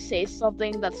accidentally say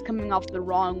something that's coming off the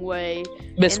wrong way,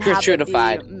 misconstrued,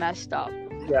 messed up.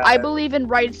 Yeah. I believe in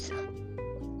rights.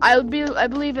 I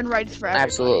believe in rights for everybody.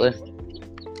 Absolutely.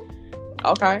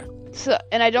 Okay. So,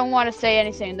 and I don't want to say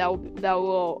anything that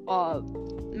will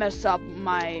mess up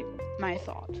my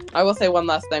thought. I will say one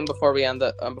last thing before we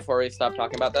before we stop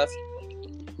talking about this.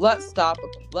 Let's stop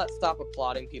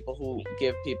applauding people who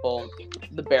give people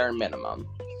the bare minimum.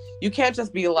 You can't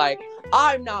just be like,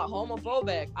 I'm not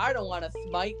homophobic, I don't want to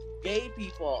smite gay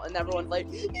people, and everyone's like,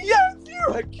 yes,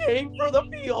 you're a king for the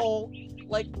people.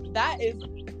 Like, that is,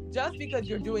 just because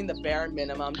you're doing the bare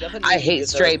minimum doesn't mean I hate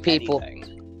straight people.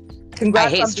 I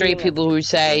hate straight people who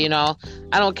say, I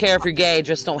don't care if you're gay,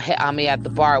 just don't hit on me at the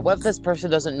bar. What if this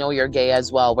person doesn't know you're gay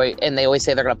as well? And they always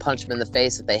say they're going to punch them in the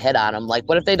face if they hit on them. Like,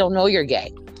 what if they don't know you're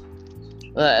gay?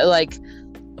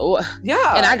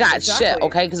 Yeah. And I got shit,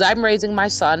 okay? Because I'm raising my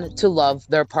son to love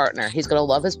their partner. He's going to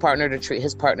love his partner, to treat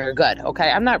his partner good,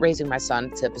 okay? I'm not raising my son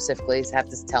to specifically have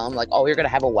to tell him, like, oh, you're going to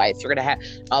have a wife. You're going to have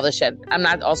all this shit. I'm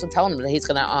not also telling him that he's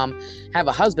going to have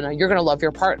a husband. You're going to love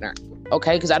your partner.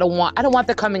 Okay, because I don't want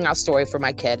the coming out story for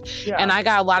my kid. Yeah. And I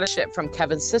got a lot of shit from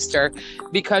Kevin's sister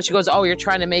because she goes, oh, you're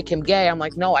trying to make him gay. I'm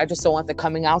like, no, I just don't want the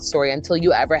coming out story. Until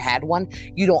you ever had one,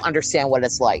 you don't understand what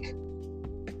it's like.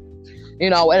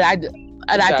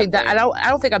 And I think that I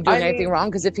don't think I'm doing anything wrong,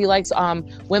 because if he likes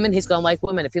women, he's gonna like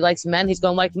women. If he likes men, he's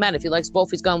gonna like men. If he likes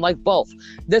both, he's gonna like both.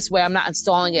 This way, I'm not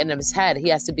installing it in his head. He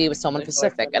has to be with someone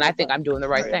specific, and I think I'm doing the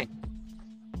right thing.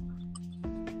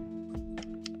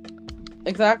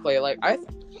 Exactly. Like,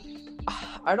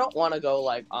 I don't want to go,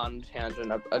 like, on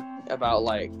tangent about,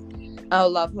 like, oh,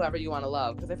 love whoever you want to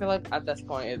love, because I feel like at this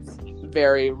point it's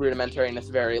very rudimentary and it's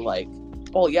very, like,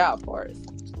 well, yeah, of course.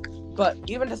 But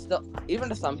even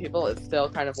to some people, it's still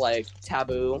kind of like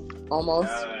taboo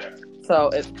almost. So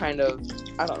it's kind of,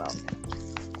 I don't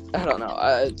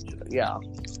know. Yeah,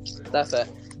 that's it.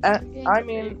 And I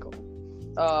mean,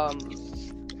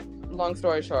 long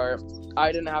story short,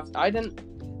 I didn't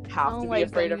have don't to be like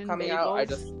afraid of banging coming out. I bagels.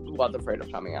 just was afraid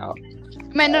of coming out. I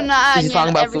mean, no, Is he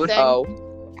talking about food? everything. Oh.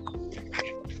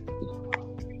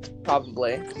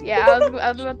 Probably. Yeah, I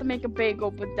was about to make a bagel,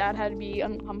 but Dad had to be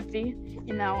uncomfy,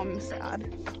 and now I'm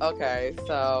sad. Okay,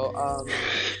 so,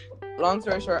 long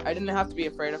story short, I didn't have to be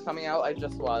afraid of coming out. I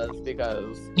just was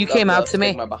because You of came the out to me?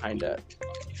 stigma behind it.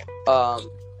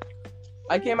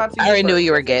 I came out to you I already knew first,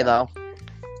 you were gay, Jessica, though.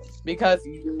 because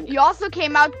you. You also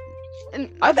came out. And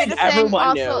I think just saying,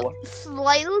 everyone also, knew.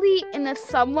 slightly in a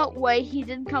somewhat way, he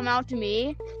did come out to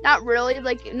me. Not really,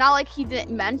 not like he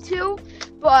didn't meant to,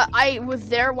 but I was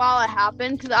there while it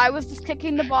happened because I was just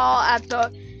kicking the ball at the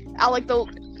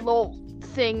little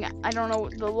thing. I don't know,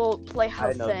 the little I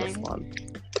playhouse know this thing. one.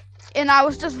 And I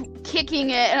was just kicking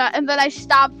it, and then I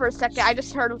stopped for a second. I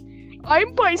just heard,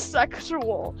 "I'm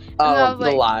bisexual." And I Oh, was the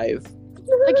like, lies.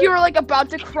 you were like about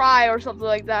to cry or something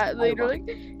like that. Like, you're like,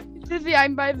 "Sissy,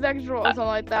 I'm bisexual," or something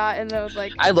like that. And I was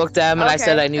like, I looked at him and I okay.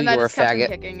 said I knew and you were a just kept faggot.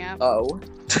 kicking it. Oh.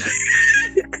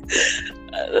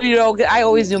 You know, I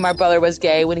always knew my brother was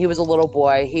gay. When he was a little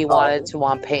boy, he wanted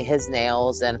to paint his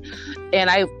nails, and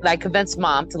I convinced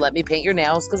Mom to let me paint your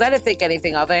nails because I didn't think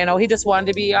anything of it. You know, he just wanted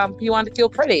to be he wanted to feel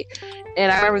pretty.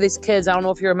 And I remember these kids, I don't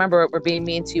know if you remember it, were being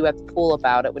mean to you at the pool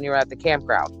about it when you were at the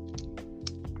campground.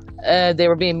 They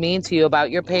were being mean to you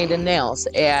about your painted nails,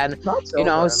 and you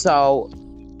know, so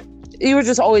you were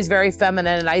just always very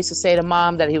feminine. And I used to say to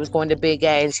Mom that he was going to be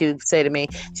gay, and she would say to me,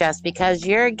 "Just because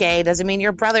you're gay doesn't mean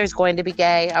your brother's going to be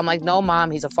gay." I'm like, "No,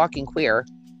 Mom, he's a fucking queer.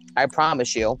 I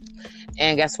promise you."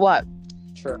 And guess what?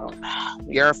 True.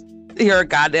 You're a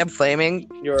goddamn flaming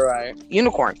You're right.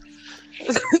 unicorn.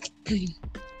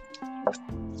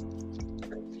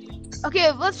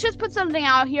 Okay, let's just put something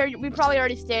out here. We probably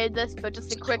already stated this, but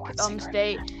just a quick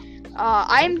state.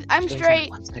 I'm straight.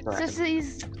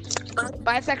 Sissy's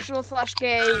bisexual /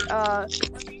 gay.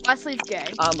 Wesley's gay.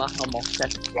 I'm a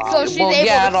homosexual. So she's able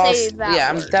to say that. Yeah,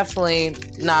 I'm word. definitely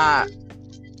not,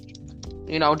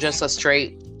 you know, just a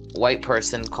straight white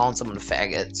person calling someone a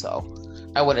faggot. So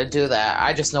I wouldn't do that.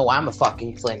 I just know I'm a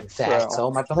fucking flaming fag. True.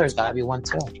 So my brother's gotta be one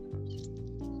too.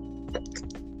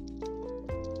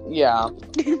 Yeah.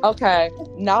 Okay.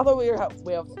 Now that we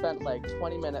have spent like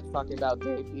 20 minutes talking about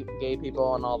gay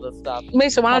people and all this stuff.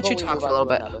 Mason, why don't you probably talk move for a on little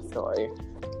to bit? another story.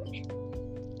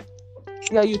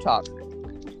 Yeah, you talk.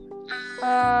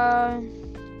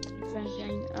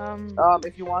 Thinking.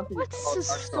 If you want to. What's the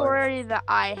story that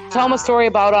I have? Tell them a story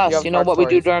about You us. have You know short what we do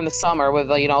stories. during the summer with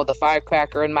the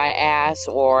firecracker in my ass,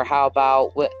 or how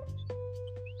about with.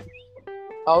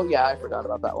 Oh yeah, I forgot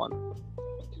about that one.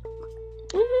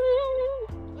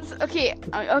 Okay,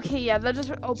 yeah, that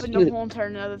just opened a whole entire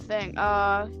another thing.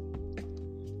 I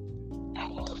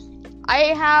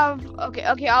have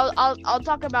okay. I'll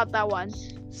talk about that one.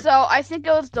 So I think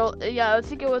it was July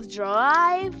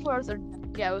 4th or it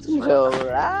was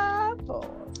July 4th.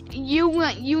 you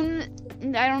I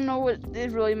don't know what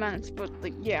it really meant, but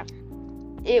yeah.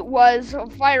 It was a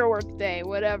firework day,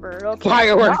 whatever. Okay.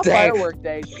 Firework day. Firework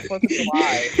day. 4th of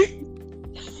July.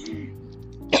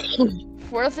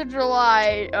 4th of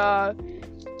July,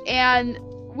 and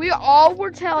we all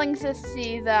were telling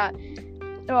Sissy that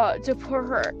to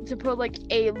put like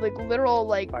a literal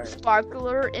Fire.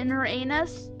 sparkler in her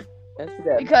anus Yes, she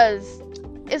did. because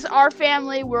it's our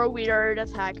family. We're weird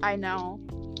as heck, I know,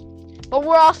 but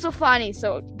we're also funny,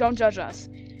 so don't judge us.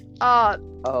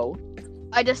 Oh.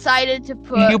 I decided to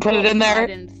put. You put it in there? I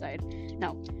didn't decide.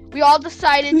 No, we all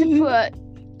decided to put.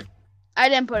 I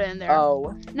didn't put it in there.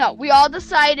 Oh. No, we all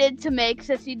decided to make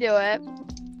Sissy do it,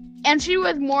 and she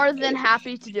was more than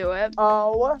happy to do it.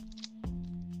 Oh.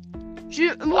 She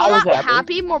was was not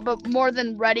happy. but more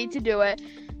than ready to do it.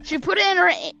 She put it in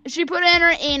her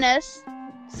anus.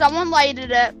 Someone lighted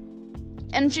it,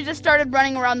 and she just started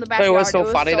running around the backyard. It was so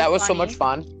funny. That was so much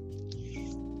fun.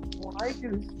 Why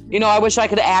do You know, I wish I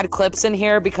could add clips in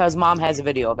here because Mom has a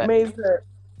video of it. Mazer?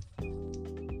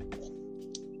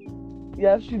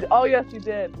 Yes, you. Oh, yes, you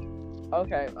did.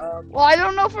 Okay. Well, I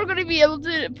don't know if we're gonna be able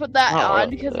to put that on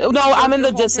because No, I'm in the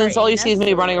the whole distance. All you see is me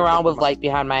anus. running around with light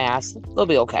behind my ass. It'll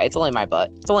be okay. It's only my butt.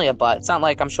 It's only a butt. It's not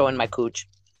like I'm showing my cooch.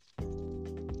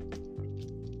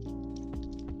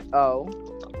 Oh.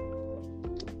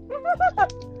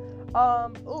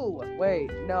 Ooh. Wait.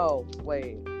 No.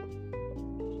 Wait.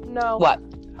 No. What?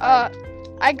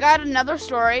 I got another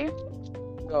story.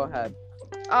 Go ahead.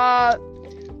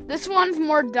 This one's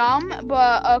more dumb,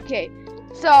 but okay.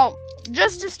 So,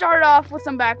 just to start off with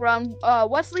some background,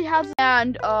 Wesley has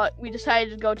and we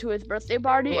decided to go to his birthday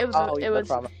party. It was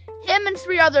him and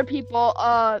 3 other people.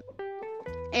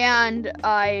 And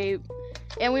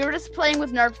we were just playing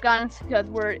with Nerf guns because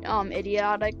we're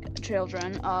idiotic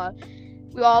children.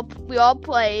 We all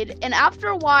played, and after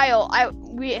a while,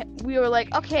 we were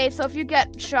like, okay, so if you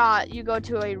get shot, you go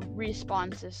to a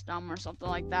respawn system or something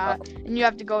like that, and you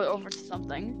have to go over to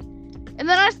something. And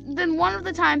then one of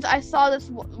the times I saw this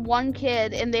one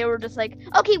kid, and they were just like,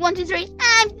 okay, 1, 2, 3,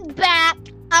 I'm back,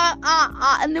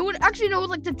 and they would actually know it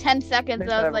was like to 10 seconds.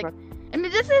 And I was like, I mean,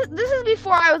 this is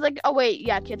before I was like, oh wait,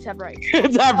 yeah, kids have rights.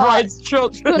 Kids have rights,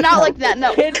 children. No, not like that.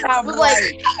 No, Kids have rights.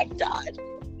 Like, I'm done.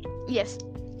 Yes.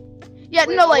 Yeah,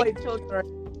 wait, no, like,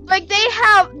 like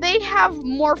they have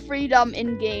more freedom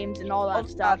in games and all that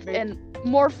stuff, and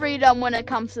more freedom when it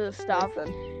comes to the stuff.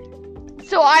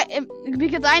 So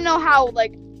because I know how,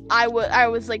 like, I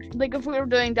was like if we were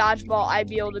doing dodgeball, I'd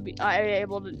be able to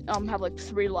have like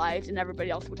 3 lives, and everybody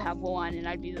else would have 1, and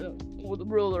I'd be the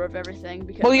ruler of everything.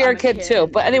 Because well, you're a kid too.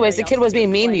 But anyways, the kid was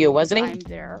being mean to you, wasn't he?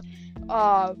 There.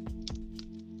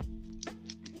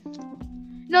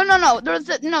 No.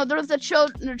 There was a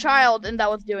child, and that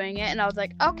was doing it, and I was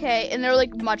like, okay. And they're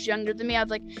like much younger than me. I was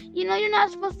like, you're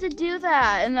not supposed to do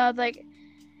that. And I was like,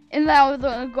 and then I was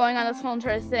going on this whole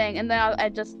entire thing, and then I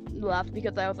just left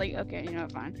because I was like, okay,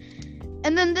 fine.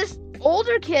 And then this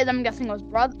older kid, I'm guessing was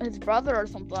his brother or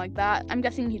something like that. I'm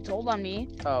guessing he told on me.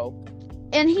 Oh.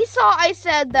 And he saw I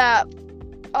said that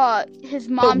his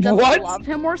mom doesn't love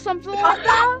him or something like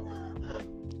that.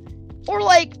 Or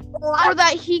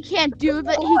that he can't he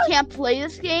can't play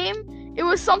this game. It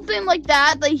was something like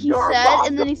that he said,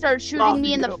 and then he started shooting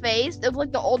me in the face. It was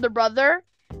like the older brother,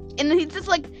 and he's just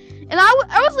like, and I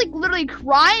was like literally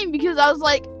crying because I was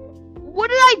like, what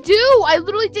did I do? I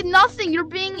literally did nothing. You're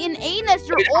being an anus.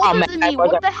 You're older than me.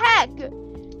 What the heck?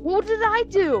 What did I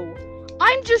do?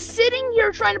 I'm just sitting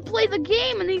here trying to play the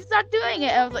game, and he's not doing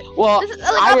it. I was like, well,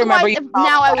 I remember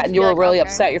and you were really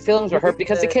upset. Your feelings were hurt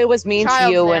because the kid was mean to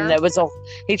you, and it was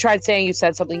he tried saying you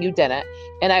said something you didn't.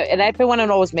 And if I want to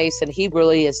know was Mason, he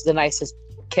really is the nicest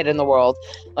kid in the world.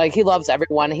 Like, he loves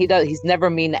everyone. He's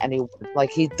never mean to anyone. Like,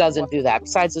 he doesn't do that.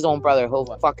 Besides his own brother, he'll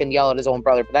fucking yell at his own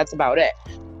brother, but that's about it.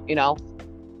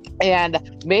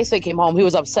 And Mason came home. He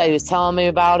was upset. He was telling me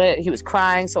about it. He was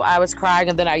crying, so I was crying,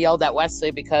 and then I yelled at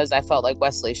Wesley because I felt like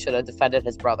Wesley should have defended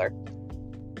his brother.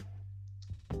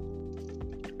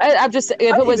 I'm just,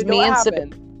 if it was me and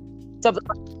something.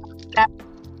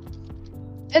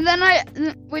 And then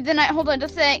hold on,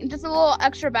 just a little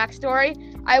extra backstory.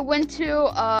 I went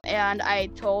to and I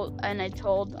told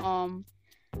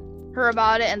her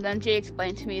about it, and then Jay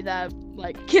explained to me that,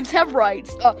 like, kids have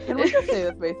rights. Can we just say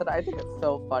this, Mason? I think it's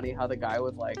so funny how the guy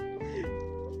was like,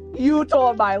 you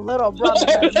told my little brother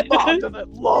that his mom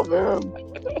doesn't love him.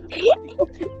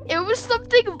 It was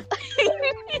something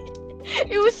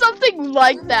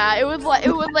like that. It was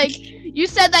like you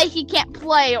said that he can't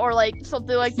play or like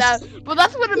something like that. But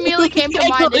that's what immediately came to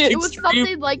mind. It was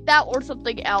something like that or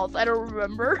something else. I don't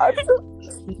remember.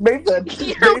 Mason,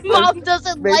 your mom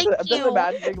doesn't like you. I'm just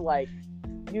imagining, like,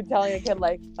 you telling a kid,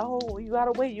 like, oh, you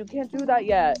gotta wait, you can't do that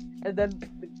yet. And then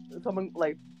someone,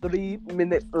 like, 3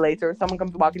 minutes later, someone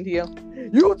comes walking to you.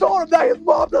 You told him that his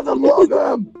mom doesn't love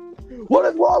him! What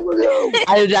is wrong with you?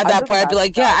 At that point, I'd be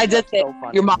like, yeah, I did say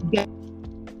your mom.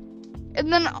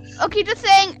 And then, okay, just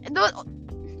saying,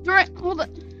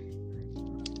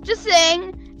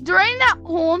 during that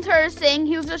whole entire thing,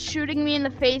 he was just shooting me in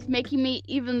the face, making me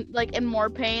even, like, in more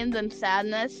pain than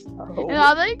sadness. Oh. And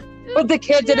I was like, but the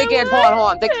kid didn't get, hold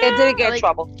on. The kid didn't get in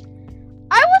trouble.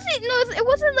 It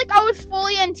wasn't like I was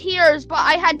fully in tears, but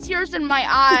I had tears in my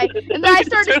eye, and then I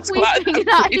started weeping and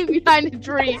hiding behind a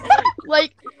tree.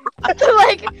 Like,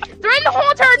 during the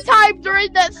whole entire time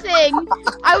during that thing,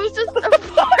 I was just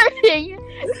farting.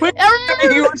 I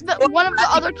remember one of the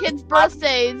other kids'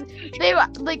 birthdays. They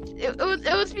like it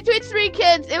was between 3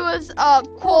 kids. It was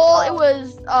Cole, it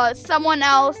was someone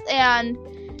else, and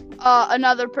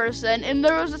another person. And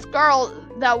there was this girl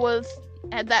that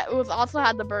also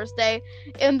had the birthday,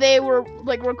 and they were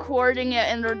like recording it,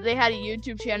 and they had a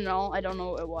YouTube channel. I don't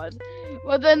know what it was,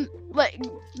 but then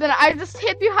I just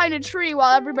hid behind a tree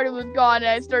while everybody was gone, and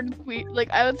I started trying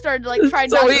not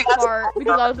to fart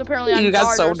because I was apparently on guard. You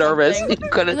got so nervous you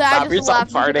couldn't stop yourself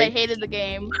farting. I hated the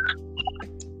game.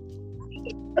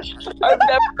 I've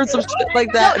never heard some shit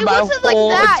like that in my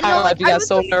whole entire life. You got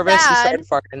so nervous you started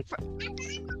farting.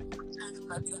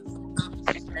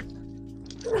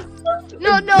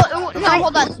 No,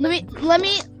 hold on. Let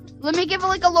me give it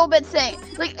like a little bit thing.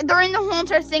 Like, during the whole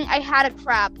entire thing, I had a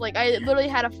crap. Like, I literally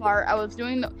had a fart. I was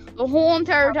doing the whole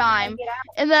entire time.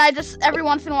 And then I just, every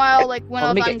once in a while, like, when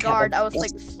I was on guard, I was,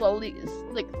 like, slightly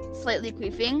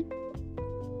queefing.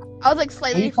 I was, like,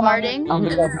 slightly farting.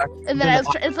 And then I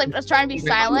was trying to be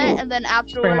silent. And then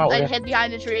afterwards, I hid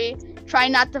behind the tree,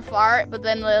 trying not to fart. But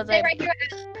then I was like,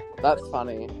 That's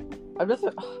funny.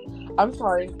 I'm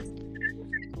sorry.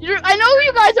 I know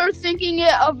you guys are thinking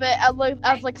of it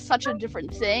as like such a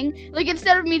different thing. Like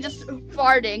instead of me just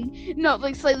farting, no,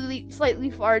 like slightly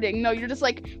farting. No, you're just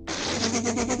like,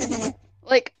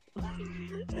 like.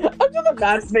 I'm just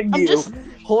imagining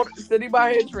sitting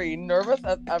by a tree, nervous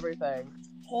as everything,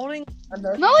 holding a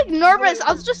Nerf. Not like nervous.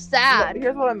 I was just sad.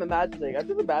 Here's what I'm imagining. I'm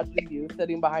just imagining you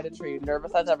sitting behind a tree,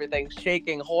 nervous as everything,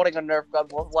 shaking, holding a Nerf gun,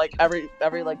 with like every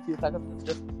like 2 seconds,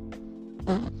 just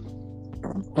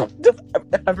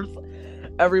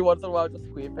every once in a while, just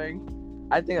queefing.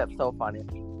 I think that's so funny.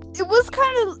 It was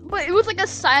kind of, but it was like a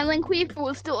silent queef, but it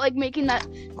was still like making that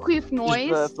queef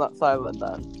noise. It's not silent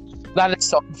then. That is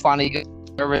so funny.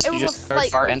 Nervous, you just start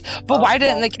farting. But why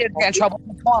didn't the kid get in trouble?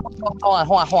 Hold on.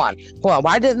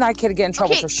 Why didn't that kid get in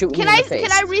trouble for shooting me in the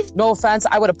face? No offense,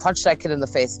 I would have punched that kid in the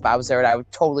face if I was there, and I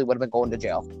would been going to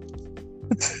jail.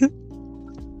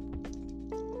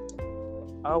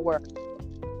 Where?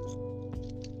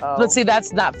 Let's see,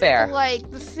 that's not fair. Like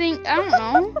the thing, I don't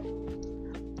know.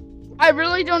 I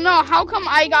really don't know. How come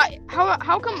I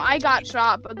got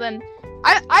shot? But then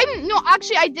I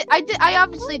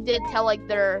obviously did tell like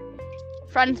their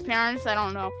friends' parents. I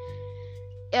don't know.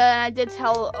 And I did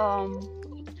tell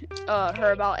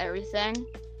her about everything,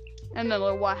 and then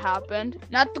like what happened.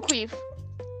 Not the queef.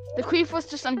 The queef was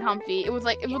just uncomfy. It was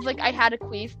like I had a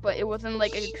queef, but it wasn't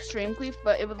like an extreme queef.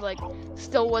 But it was like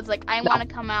still was like I want to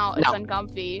come out. It's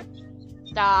uncomfy.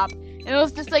 Stop. And it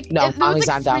was just like no. It was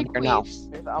like down here now.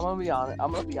 I'm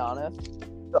gonna be honest.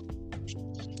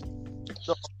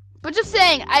 But just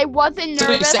saying, I wasn't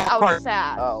nervous. I was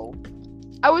sad. Oh.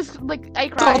 I was like I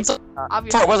cried.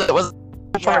 Obviously. Was it?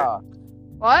 Yeah.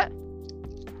 What?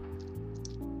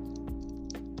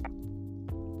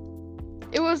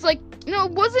 It was like, no,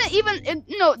 it wasn't even,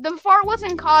 the fart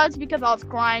wasn't caused because I was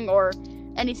crying or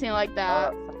anything like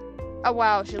that. Oh,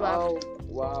 wow, she left. Oh,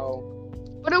 wow.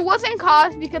 But it wasn't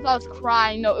caused because I was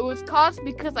crying. No, it was caused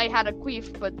because I had a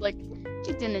queef, but, like,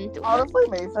 it didn't do it. Honestly,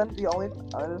 Mason,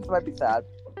 this might be sad.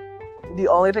 The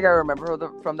only thing I remember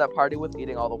from that party was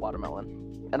eating all the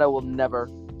watermelon. And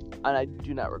I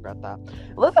do not regret that.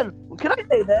 Listen, can I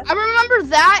say this? I remember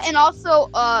that, and also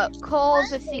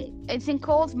Cole's, I think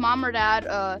Cole's mom or dad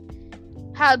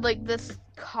had like this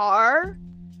car.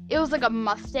 It was like a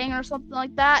Mustang or something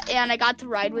like that, and I got to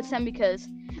ride with him because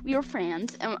we were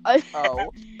friends. And at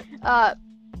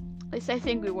least I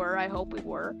think we were. I hope we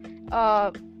were.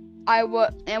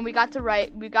 And we got to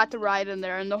ride in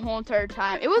there, and the whole entire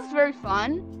time it was very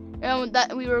fun. And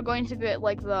that we were going to get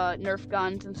like the Nerf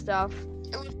guns and stuff.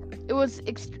 It was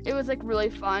like really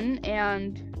fun,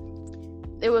 and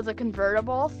it was a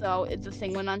convertible, so the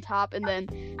thing went on top. And then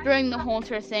during the whole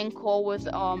entire thing, Cole was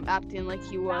acting like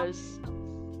he was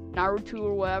Naruto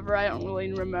or whatever. I don't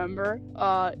really remember.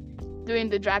 Doing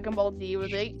the Dragon Ball Z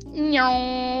was like,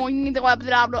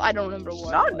 I don't remember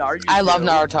what. Not Naruto. I love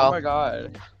Naruto. Oh my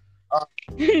god.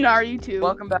 Naruto.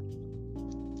 Welcome back.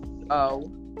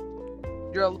 Oh.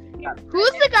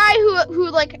 Who's the guy who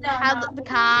like had the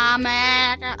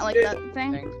comic like that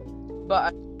thing?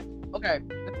 But okay,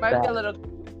 this might be a little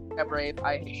brave.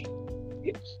 I hate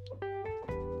it.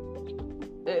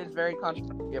 It is very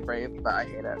controversial to be brave, but I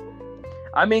hate it.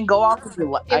 I mean, go off if you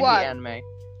like. I hate anime.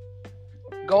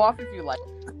 Go off if you like.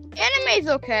 Anime's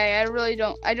okay. I really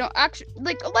don't. I don't actually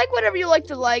like whatever you like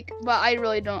to like, but I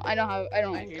really don't. I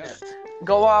don't hate it.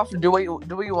 Go off, do what you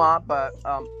want, but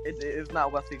it is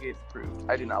not Wesley Gates approved.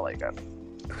 I do not like it.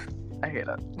 I hate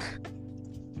it.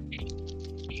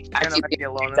 I keep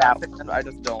alone I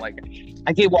just don't like it.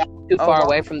 I keep walking too far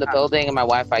away from the building, and my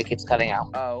Wi-Fi keeps cutting out.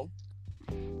 Oh,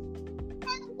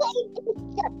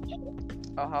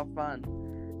 how fun!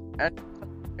 And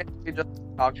you're just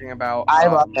talking about. I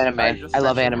love anime. I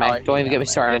love anime. Don't even get me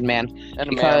started, man.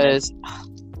 Because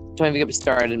don't even get me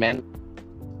started, man.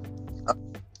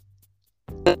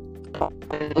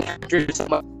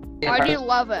 Why do you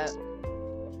love it?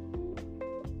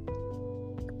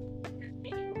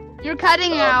 You're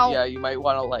cutting out. Yeah, you might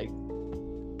want to like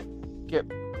get.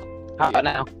 How about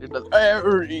now?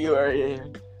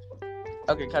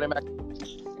 Okay, cutting back.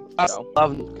 So,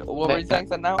 what were you saying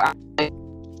now?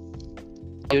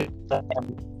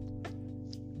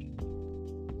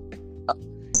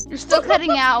 You're still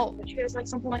cutting out. It's like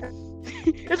something like that.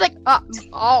 It's like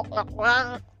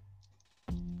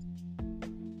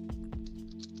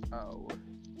Oh.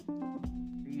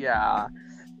 Yeah.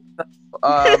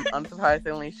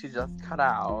 Unsurprisingly, she just cut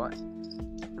out.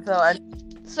 So,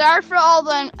 sorry for all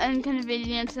the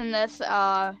inconvenience in this.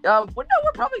 well, no, we're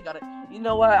probably gonna. You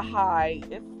know what? Hi.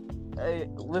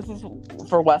 This is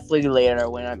for Wesley later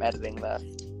when I'm editing this.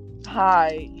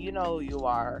 Hi, you know who you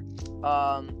are.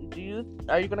 Are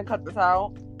you gonna cut this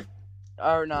out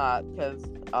or not? Because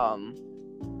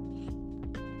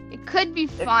It could be it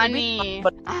could be funny.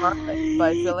 fun, but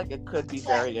I feel like it could be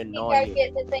very annoying.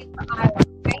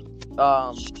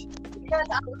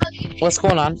 What's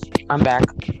going on? I'm back.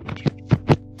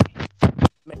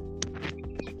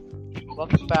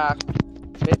 Welcome back.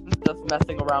 Jason's just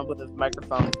messing around with his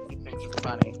microphone because he thinks it's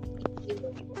funny.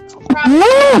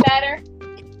 Probably better.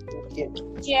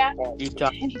 Yeah. You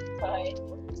done?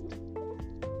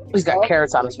 He's got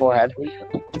carrots on his forehead.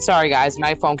 Sorry, guys.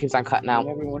 My phone keeps on cutting out.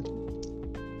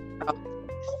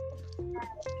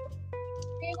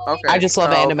 Okay. I just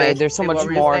love anime. Okay. There's so much What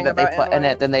were you more saying that they about put in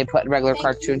anime? it than they put in regular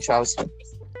cartoon shows.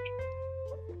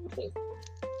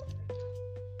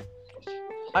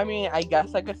 I mean, I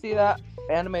guess I could see that.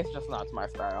 Anime's just not my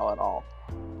style at all.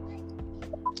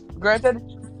 Granted,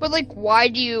 But like, why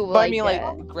do you but I like mean, it?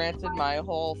 like, granted, my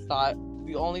whole style.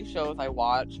 The only shows I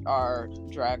watch are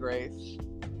Drag Race,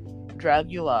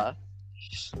 Dragula,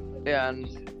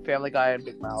 and Family Guy and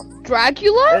Big Mouth.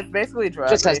 Dracula It's basically Drag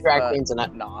Just has Race, drag but queens in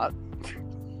it. not.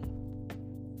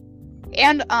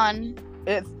 and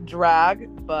It's drag,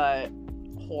 but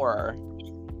horror,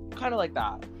 kind of like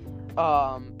that.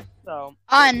 So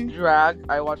drag.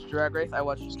 I watch Drag Race. I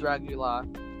watch Dragula.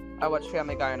 I watch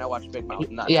Family Guy, and I watch Big Mouth.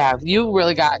 Yeah, you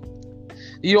really got.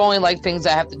 You only like things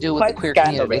that have to do with the queer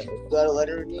community. Got a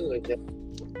letter review.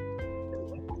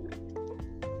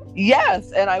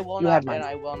 Yes, and I will You not. have mine. And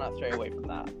I will not stray away from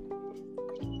that.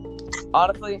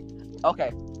 Honestly,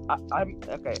 okay. I'm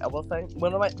okay. I will say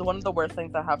one of the worst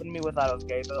things that happened to me was that I was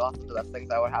gay, but also the best things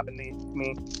that would happen to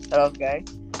me that I was gay,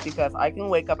 because I can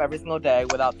wake up every single day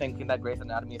without thinking that Grey's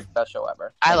Anatomy is the best show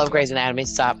ever. I love Grey's Anatomy.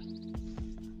 Stop.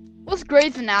 what's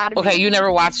Grey's Anatomy? Okay, you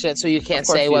never watched it, so you can't Of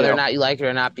course say you whether do. or not you like it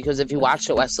or not. Because if you watched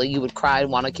it, Wesley, you would cry and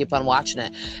want to keep on watching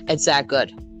it. It's that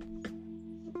good.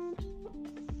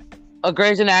 A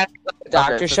Grey's Anatomy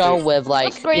doctor Okay, so show see- with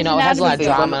What's Grey's it has a lot of Anatomy?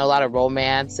 drama and a lot of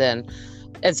romance, and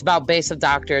it's about base of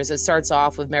doctors. It starts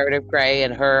off with Meredith Grey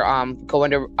and her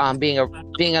going to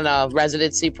being in a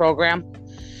residency program.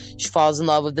 She falls in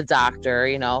love with the doctor,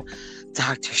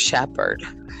 Dr. Shepard,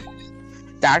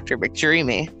 Dr.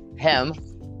 McDreamy, him.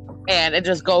 And it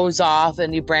just goes off,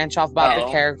 and you branch off about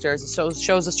the characters. It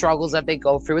shows the struggles that they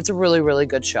go through. It's a really, really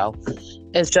good show.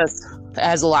 It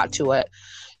has a lot to it.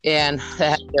 And it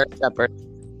has Derek Shepard.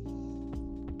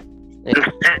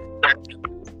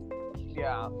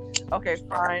 Yeah. Okay,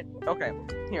 fine. Okay,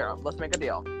 here, let's make a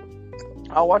deal.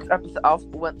 I'll watch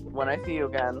when I see you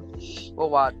again. We'll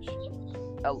watch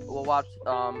a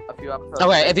few episodes.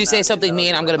 Okay, of if you Grey's say Anatomy something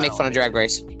mean, I'm going to make fun of finally. Drag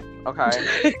Race. Okay.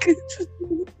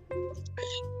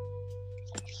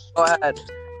 Go ahead.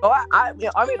 I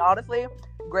mean, honestly,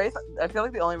 Grace. I feel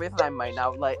like the only reason I might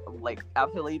not like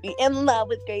absolutely be in love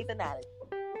with Grey's Anatomy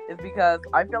is because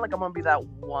I feel like I'm gonna be that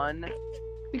one.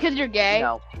 Because you're gay?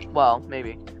 No, well,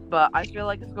 maybe, but I feel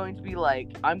like it's going to be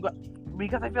like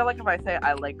because I feel like if I say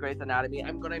I like Grey's Anatomy,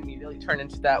 I'm gonna immediately turn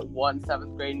into that one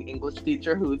 7th grade English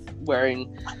teacher who's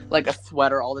wearing like a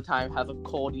sweater all the time, has a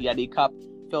cold Yeti cup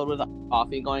filled with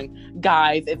coffee, going,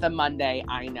 "Guys, it's a Monday.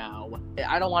 I know.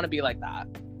 I don't want to be like that."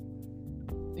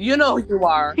 You know who you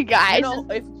are. Guys. You know,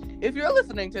 if you're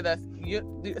listening to this,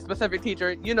 the specific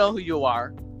teacher, you know who you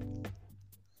are.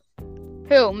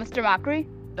 Who? Mr. Mockery?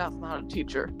 That's not a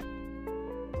teacher.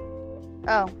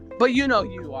 Oh. But you know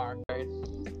who you are.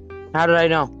 How did I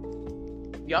know?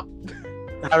 Yup.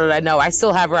 How did I know? I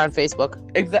still have her on Facebook.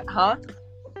 Huh?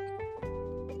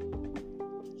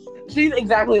 She's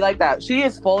exactly like that. She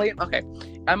is fully okay.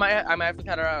 I might have to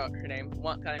cut her out. Her name.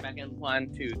 Cutting back in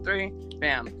 1, 2, 3.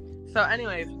 Bam. So,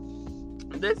 anyways,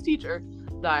 this teacher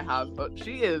that I have,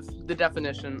 she is the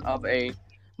definition of a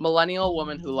millennial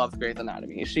woman who loves Grey's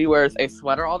Anatomy. She wears a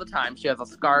sweater all the time. She has a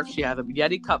scarf. She has a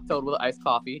Yeti cup filled with iced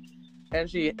coffee, and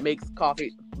she makes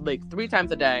coffee like 3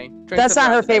 times a day. That's not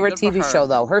her favorite TV show,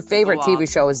 though. Her favorite TV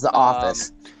show is The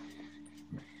Office.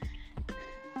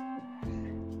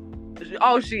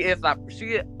 She is that.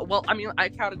 Well, I mean, I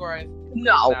categorize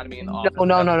No. Anatomy and The Office.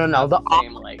 No. The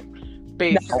same, like,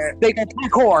 basic. No, they go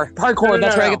parkour. Parkour.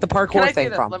 That's where I get the Can I parkour say thing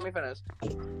this? from. Let me finish.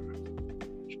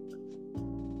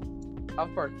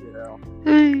 Of course you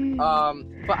do.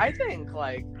 But I think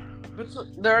like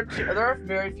there are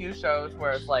very few shows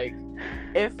where it's like,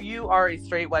 if you are a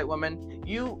straight white woman,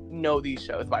 you know these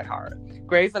shows by heart.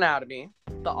 Grey's Anatomy,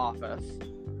 The Office.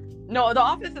 No, The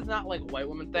Office is not like a white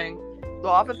woman thing. The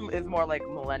Office is more like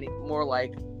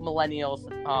millennials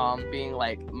being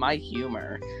like my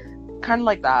humor, kind of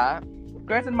like that.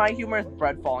 Granted, my humor is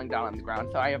bread falling down on the ground,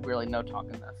 so I have really no talk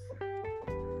in this.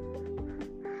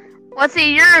 Let's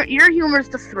see, your humor's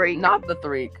the freak. Not the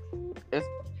freak.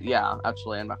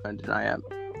 Actually, I'm not going to deny it.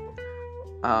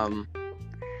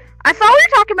 I thought we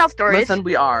were talking about stories. Listen,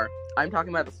 we are. I'm talking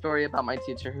about the story about my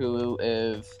teacher who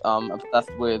is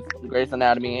obsessed with Grey's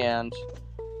Anatomy and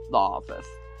The Office.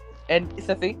 And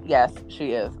Sissy, yes,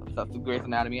 she is obsessed with Grey's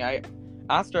Anatomy. I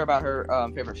asked her about her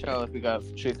favorite shows because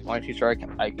she's the only teacher I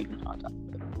keep in contact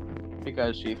with.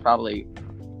 Because she's probably,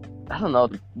 I don't know,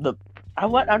 I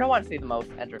don't want to say the most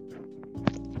entertaining.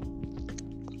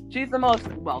 She's the most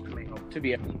welcoming to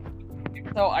be.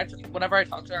 So whenever I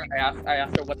talk to her, I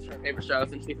asked her what's her favorite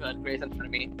shows, and she said Grey's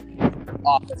Anatomy,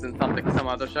 Office, and some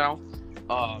other show.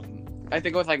 I think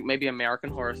it was like maybe American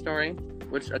Horror Story,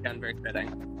 which again very fitting.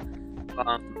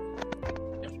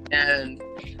 And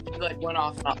she like went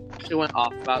off about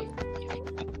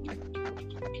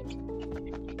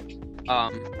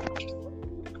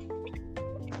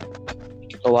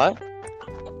What?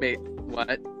 wait,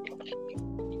 what?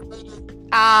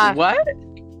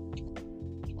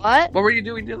 What? What were you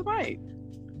doing to the mic?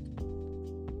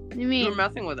 What do you You mean? were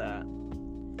messing with that.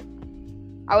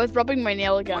 I was rubbing my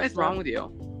nail against What is wrong with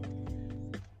you?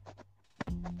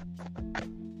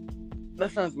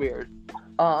 That sounds weird.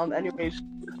 Anyways,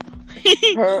 I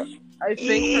think her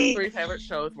three favorite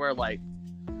shows were like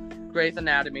Grey's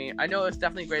Anatomy. I know it's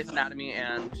definitely Grey's Anatomy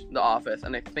and The Office,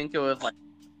 and I think it was like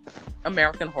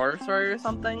American Horror Story or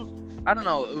something. I don't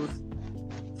know. It was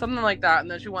something like that, and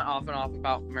then she went off and off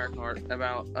about American Horror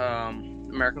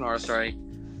Story,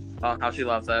 how she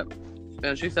loves it.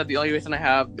 And she said the only reason I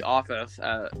have The Office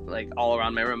like all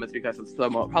around my room is because it's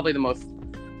probably the most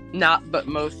not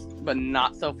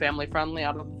so family friendly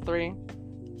out of the three.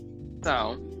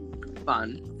 So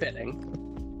fun, fitting.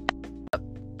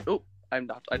 I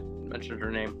mentioned her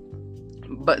name,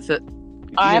 but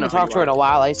I haven't talked to her in a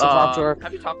while. I used to talk to her.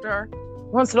 Have you talked to her?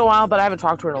 Once in a while, but I haven't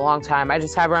talked to her in a long time. I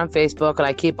just have her on Facebook, and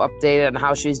I keep updated on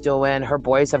how she's doing. Her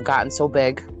boys have gotten so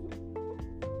big.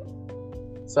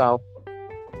 So.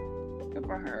 Good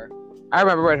for her. I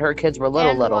remember when her kids were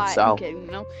little, so. I'm kidding,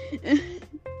 no.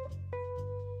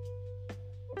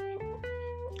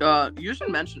 You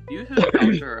should talk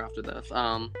to her after this.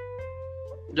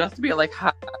 Just to be like,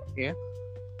 hi.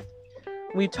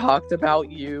 We talked about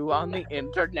you on the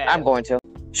internet. I'm going to.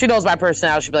 She knows my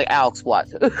personality. She'll be like, Alex, what?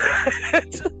 You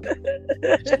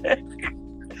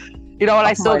know what?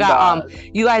 I still got,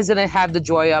 you guys didn't have the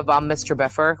joy of Mr.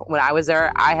 Biffer. When I was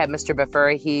there, I had Mr. Biffer.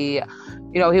 He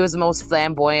was the most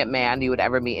flamboyant man you would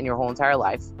ever meet in your whole entire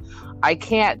life. I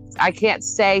can't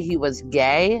say he was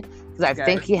gay because I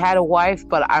think he had a wife,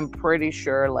 but I'm pretty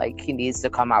sure like he needs to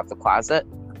come out the closet.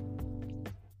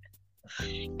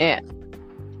 And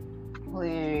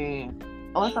please.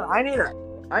 Listen, I need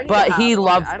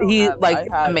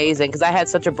amazing because I had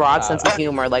such a broad sense of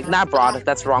humor. Like, not broad, if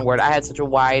that's the wrong word. I had such a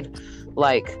wide,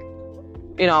 like,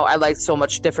 I like so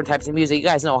much different types of music. You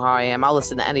guys know how I am. I'll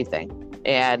listen to anything.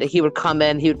 And he would come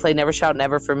in, he would play Never Shout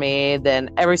Never for me. Then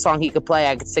every song he could play,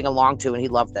 I could sing along to, and he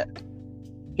loved it.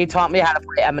 He taught me how to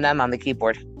play Eminem on the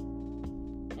keyboard.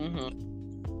 Mm-hmm.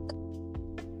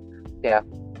 Yeah.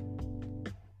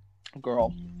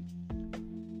 Girl.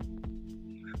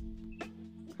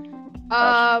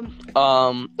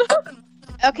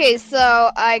 Okay,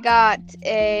 so I got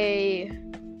I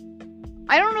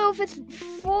don't know if it's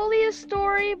fully a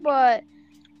story, but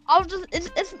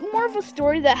it's more of a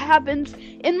story that happens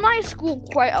in my school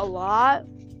quite a lot.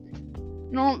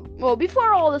 No, well,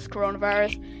 before all this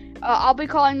coronavirus, I'll be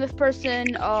calling this person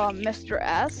Mr.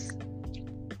 S.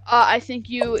 I think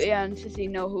you and Sissy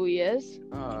know who he is.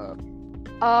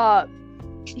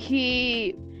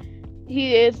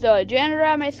 He is the janitor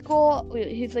at my school.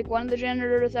 He's like one of the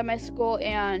janitors at my school,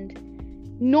 and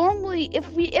normally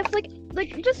if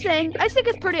just saying, I think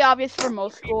it's pretty obvious for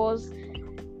most schools.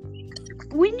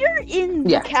 When you're in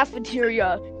the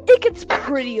cafeteria, it gets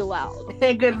pretty loud.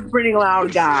 It gets pretty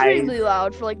loud, guys. Extremely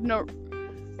loud for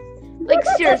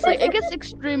seriously, it gets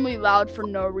extremely loud for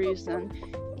no reason.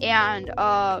 And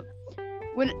I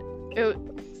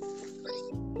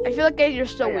feel like you're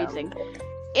still wheezing.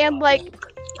 And like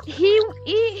he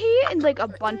and like a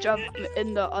bunch of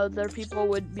the other people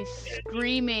would be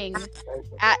screaming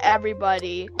at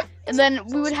everybody, and then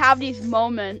we would have these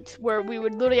moments where we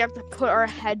would literally have to put our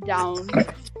head down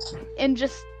and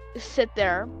just sit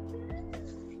there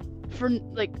for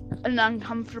like an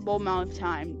uncomfortable amount of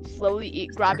time, slowly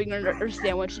grabbing our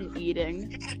sandwich and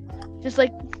eating, just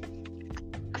like.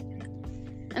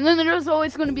 And then there's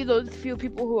always going to be those few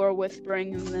people who are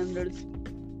whispering, and then there's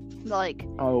like,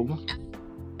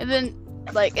 and then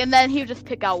Like, and then he would just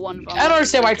pick out one of them. I don't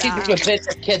understand why like, teachers would bitch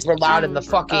if kids were loud in the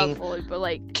fucking but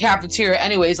like, cafeteria.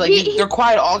 Anyways, like they're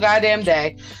quiet all goddamn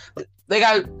day. They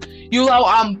got you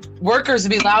allow workers to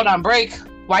be loud on break.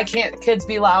 Why can't kids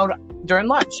be loud during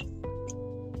lunch?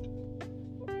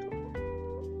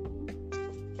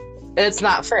 It's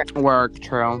not fair. Work,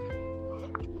 true.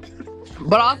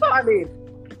 But also, I mean,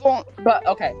 but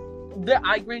okay,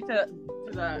 I agree to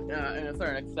that in a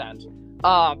certain extent.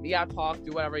 Yeah, talk,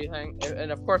 do whatever you think,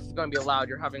 and of course it's going to be loud.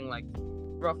 You're having like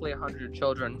roughly 100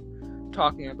 children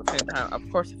talking at the same time. Of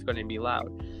course it's going to be loud.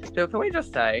 So can we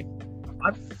just say,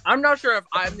 I'm not sure if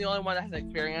I'm the only one that has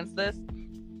experienced this,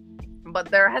 but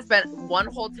there has been one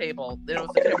whole table. It was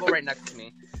the table right next to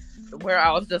me, where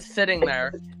I was just sitting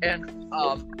there, and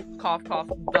cough, cough,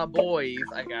 the boys,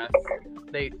 I guess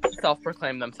they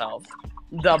self-proclaim themselves,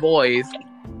 the boys,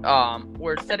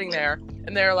 were sitting there,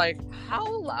 and they're like, how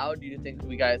loud do you think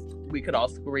we could all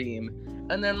scream?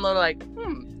 And then they're like,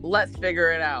 let's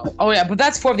figure it out. Oh yeah, but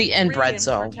that's for the inbred,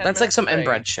 so that's like some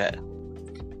inbred shit.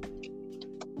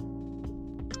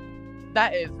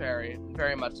 That is very,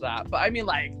 very much that. But I mean,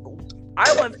 like,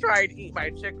 I once tried to eat my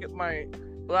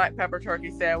black pepper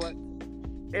turkey sandwich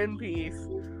in peace,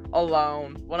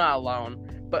 alone. Well, not alone,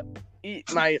 but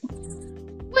eat my...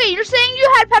 Wait, you're saying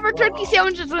you had pepper turkey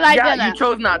sandwiches when I didn't? Yeah, you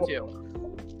chose not to.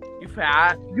 You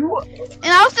fat. You... And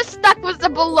I was just stuck with the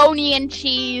bologna and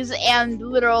cheese and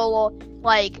literal,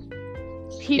 like,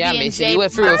 PB&J. Yeah, Mason, you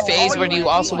went through a phase where you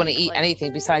also want to eat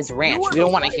anything besides ranch. We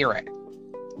don't want to hear it.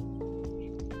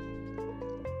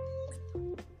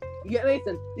 Yeah,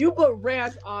 Nathan, you put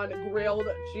ranch on grilled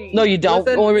cheese. No, you don't.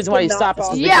 The only reason why you stop is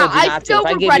because we told you not to. If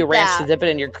I gave you ranch to dip it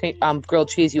in your grilled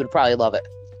cheese, you would probably love it.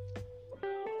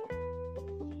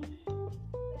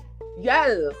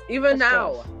 Yes, even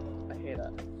now. I hate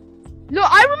it. No,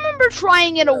 I remember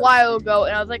trying it a while ago,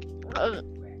 and I was like, ugh.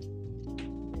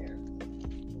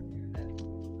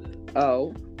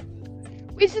 Oh.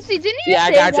 Wait, Sissy, didn't you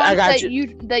say once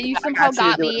that you somehow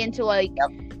got me into, like,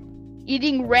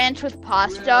 eating ranch with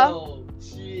pasta? Grilled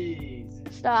cheese.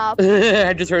 Stop.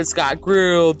 I just heard Scott,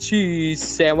 grilled cheese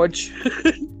sandwich.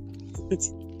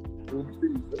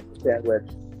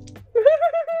 Sandwich.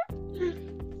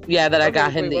 Yeah, that I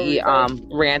got him to eat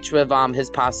ranch with his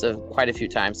pasta quite a few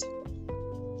times.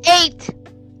 8.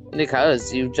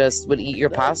 Because you just would eat your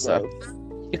pasta.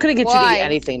 You couldn't get you to eat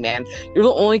anything, man. You're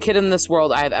the only kid in this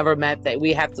world I have ever met that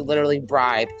we have to literally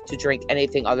bribe to drink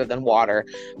anything other than water.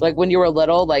 Like, when you were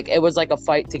little, like, it was like a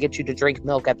fight to get you to drink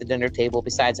milk at the dinner table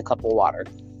besides a cup of water.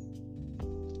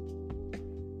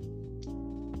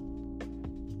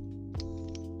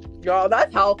 Yo,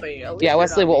 that's healthy. Yeah,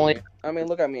 Wesley will only... I mean,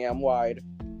 look at me. I'm wide.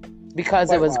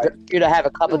 Because it was good for you to have a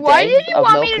cup a day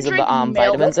of milk because of the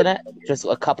vitamins in it. Just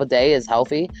a cup a day is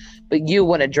healthy. But you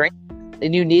wouldn't drink,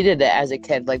 and you needed it as a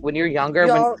kid. Like, when you're younger,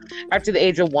 after the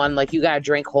age of 1, like, you gotta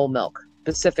drink whole milk,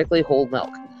 specifically whole milk.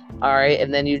 All right,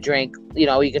 and then you drink, you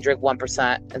can drink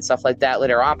 1% and stuff like that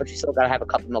later on, but you still gotta have a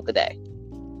cup of milk a day.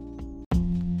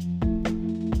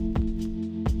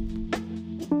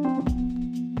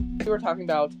 We were talking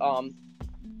about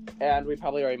and we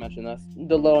probably already mentioned this,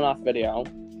 the Lil Nas video,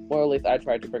 or at least I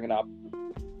tried to bring it up.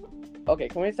 Okay,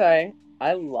 can we say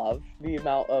I love the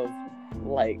amount of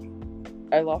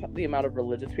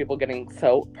religious people getting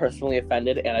so personally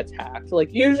offended and attacked.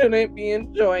 Like, you shouldn't be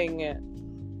enjoying it.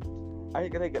 I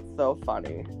think it's so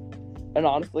funny. And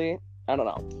honestly, I don't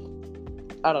know.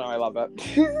 I love it.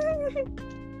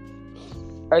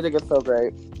 I think it's so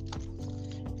great.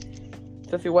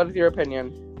 Sissy, what is your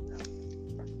opinion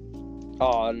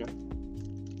on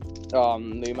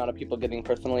the amount of people getting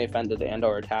personally offended and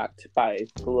or attacked by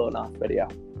the Lil Nas video?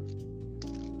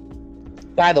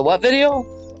 By the what video?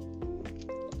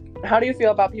 How do you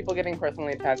feel about people getting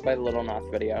personally attacked by the Lil Nas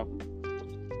video?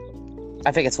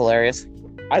 I think it's hilarious.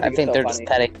 I think they're just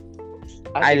petty.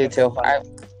 I do too.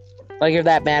 Like, you're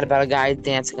that mad about a guy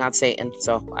dancing on Satan,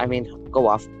 so, I mean, go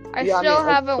off. I still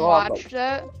haven't watched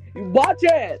it. Watch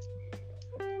it!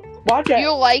 Watch it!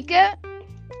 You like it?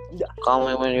 Call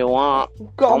me when you want.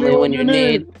 Call me when you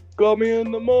need. Call me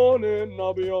in the morning,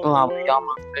 I'll be on my way.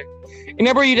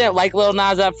 Remember you didn't like Lil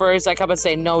Nas at first? I kept on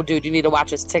saying, no, dude, you need to watch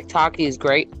his TikTok. He's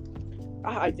great.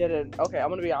 I didn't. Okay, I'm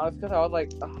gonna be honest, because I was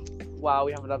like, oh, wow,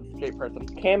 we have another straight person.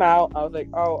 Came out, I was like,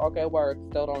 oh, okay, work.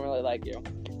 Still don't really like you.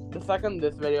 The second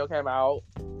this video came out,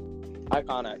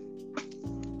 iconic.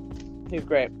 He's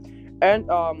great. And,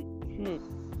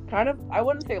 kind of, I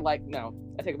wouldn't say no,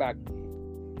 I take it back.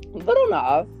 Lil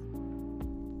Nas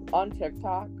on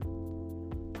TikTok.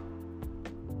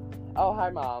 Oh, hi,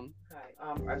 Mom. Hi,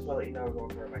 I just want to let you know we're going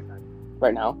for my time.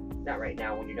 Right now? Not right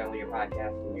now. When you're done with your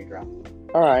podcast, when you're drunk.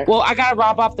 All right. Well, I gotta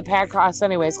wrap up the podcast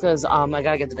anyways, because I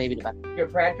gotta get the baby to bed. Your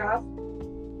podcast?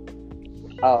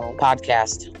 Oh.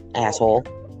 Podcast, asshole.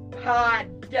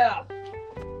 Podcast.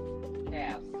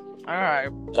 All right.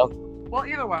 So- Well,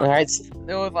 either way, All right. it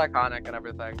was iconic and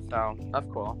everything, so that's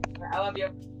cool. I love you.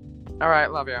 All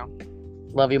right, love you.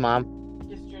 Love you, Mom.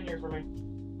 Kiss Junior for me.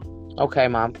 Okay,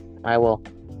 Mom. I will.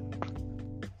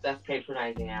 That's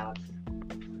patronizing, Alex.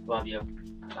 Love you.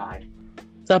 Bye.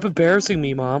 Stop embarrassing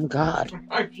me, Mom. God.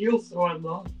 I feel so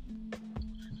unloved.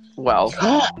 Well,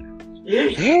 God.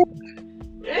 Yeah.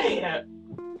 Yeah.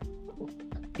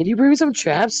 Can you bring me some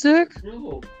chapstick?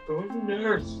 No. Go to the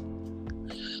nurse.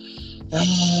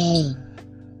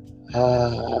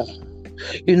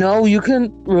 You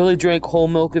can really drink whole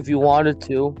milk if you wanted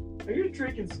to. Are you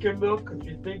drinking skim milk because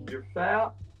you think you're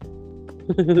fat?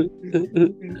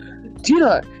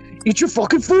 Tina, eat your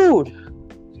fucking food.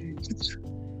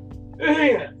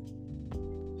 Yeah.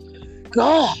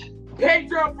 God.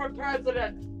 Pedro for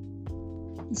president.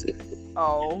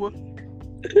 oh.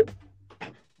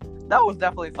 That was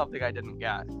definitely something I didn't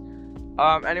get.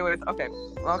 Anyways, okay.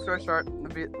 Long story short,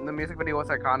 the music video was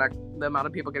iconic. The amount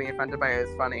of people getting offended by it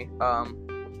is funny.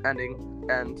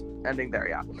 Ending there,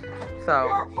 yeah. So.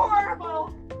 You're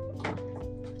horrible.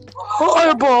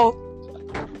 Horrible.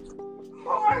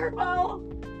 Horrible.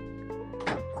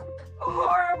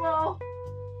 Horrible.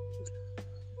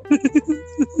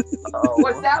 Oh.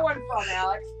 What's that one from,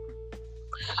 Alex?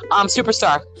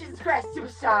 Superstar. Jesus Christ,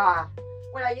 Superstar.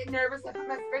 When I get nervous, I put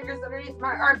my fingers underneath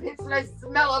my armpits and I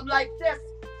smell them like this.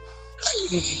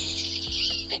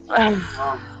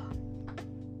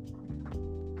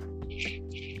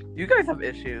 You guys have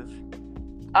issues.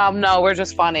 No, we're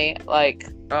just funny. Like,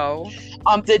 Oh.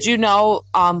 did you know,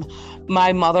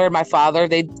 my mother and my father,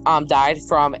 they, died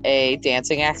from a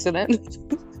dancing accident?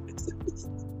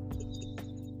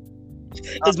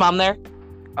 Is Mom there?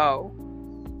 Oh.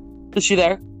 Is she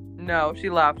there? No, she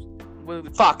left.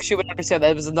 Fuck, she would understand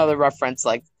that. It was another reference.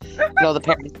 Like, the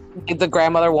parents, the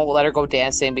grandmother won't let her go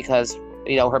dancing because,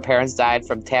 her parents died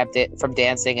from from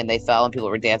dancing and they fell and people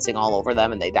were dancing all over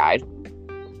them and they died.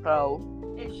 Oh.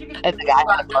 And the guy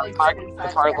had a birthmark and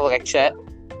his heart looked like shit.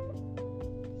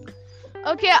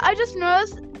 Okay, I just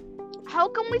noticed. How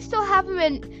come we still haven't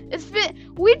been?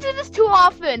 We do this too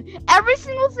often. Every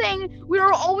single thing, we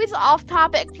were always off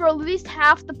topic for at least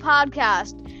half the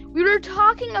podcast. We were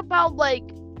talking about like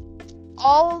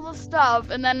all the stuff,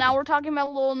 and then now we're talking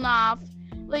about Lil Nas.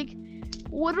 Like,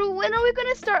 when are we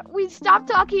gonna start? We stopped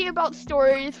talking about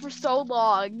stories for so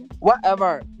long.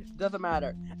 Whatever. Doesn't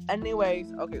matter.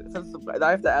 Anyways, okay, since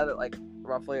I have to edit like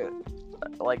roughly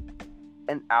like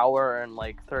an hour and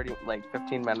like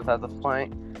 15 minutes at this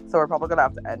point, so we're probably gonna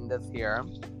have to end this here.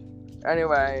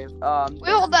 Anyways, Wait,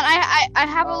 hold on. I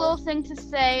have a little thing to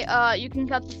say. You can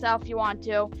cut this out if you want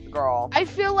to. girl. I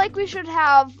feel like we should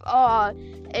have a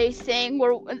thing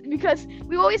where, because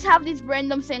we always have these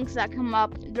random things that come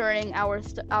up during our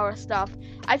stuff.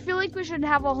 I feel like we should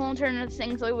have a whole alternative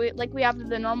thing, so we have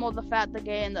the normal, the fat, the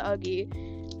gay, and the ugly.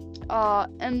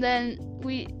 And then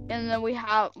we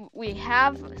have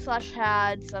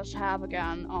 /had/have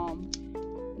again.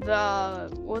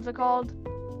 What's it called?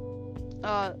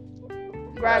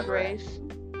 Drag race.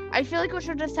 I feel like we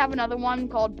should just have another one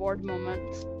called bored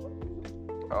moments.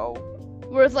 Oh.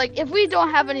 Whereas, like, if we don't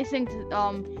have anything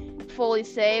to fully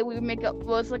say, we make up.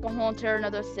 Well, it's like a whole entire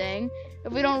another thing.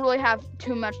 If we don't really have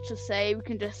too much to say, we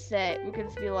can just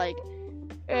be like,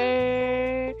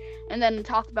 and then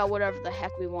talk about whatever the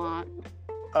heck we want.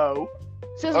 Oh.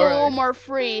 So it's a little more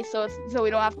free, so we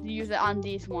don't have to use it on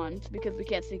these ones because we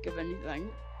can't think of anything.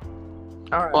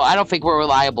 Alright. Well, I don't think we're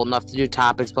reliable enough to do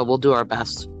topics, but we'll do our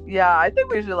best. Yeah, I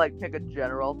think we should like pick a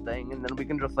general thing, and then we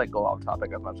can just like go off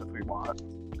topic as much as we want.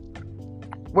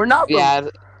 We're not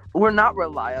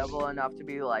reliable enough to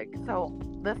be like, so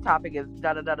this topic is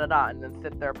da da da da da, and then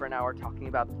sit there for an hour talking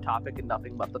about the topic and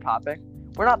nothing but the topic.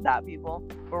 We're not that people,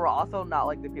 but we're also not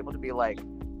like the people to be like,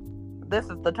 this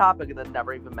is the topic, and then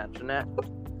never even mention it.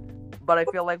 But I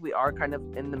feel like we are kind of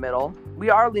in the middle. We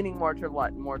are leaning more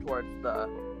towards the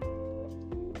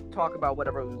talk about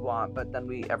whatever we want, but then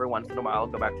we every once in a while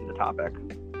go back to the topic.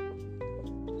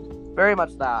 Very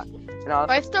much that.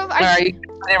 Alright, you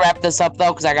gonna wrap this up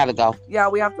though, because I gotta go. Yeah,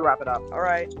 we have to wrap it up. All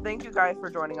right, thank you guys for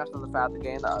joining us on the Fat, the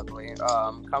Gay, and the Ugly.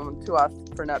 Come to us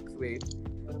for next week.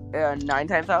 9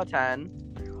 times out of 10.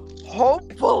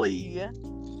 Hopefully,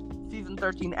 season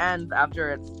 13 ends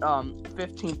after its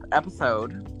 15th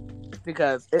episode,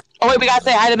 because Oh wait, we gotta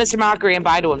say hi to Mr. Mockery and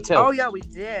bye to him too. Oh yeah, we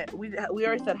did. We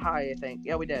already said hi, I think.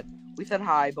 Yeah, we did. We said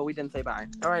hi, but we didn't say bye.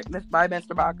 All right, bye,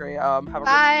 Mr. Mockery. Have a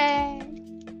Bye.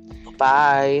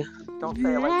 Bye. Don't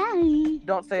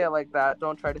say it like that.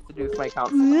 Don't try to seduce my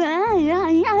counselor.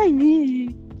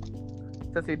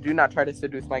 Sissy, do not try to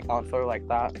seduce my counselor like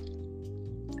that.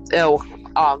 Ew.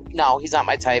 No, he's not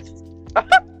my type. I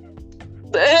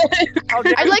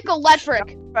like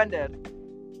electric. Offended.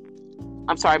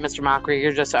 I'm sorry, Mr. Mockery.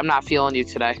 I'm not feeling you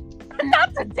today.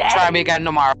 Not today. Try me again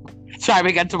tomorrow. Try me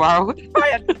again tomorrow.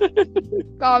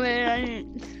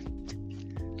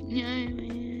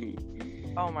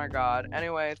 Oh my god.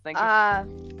 Anyway, thank you for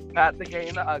Pat the Gay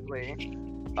and the Ugly.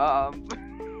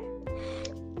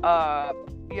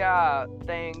 Yeah,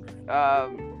 thanks.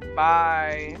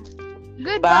 Bye.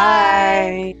 Goodbye.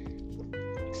 Bye.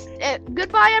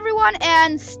 Goodbye, everyone,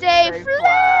 and stay Stay free.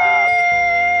 flab.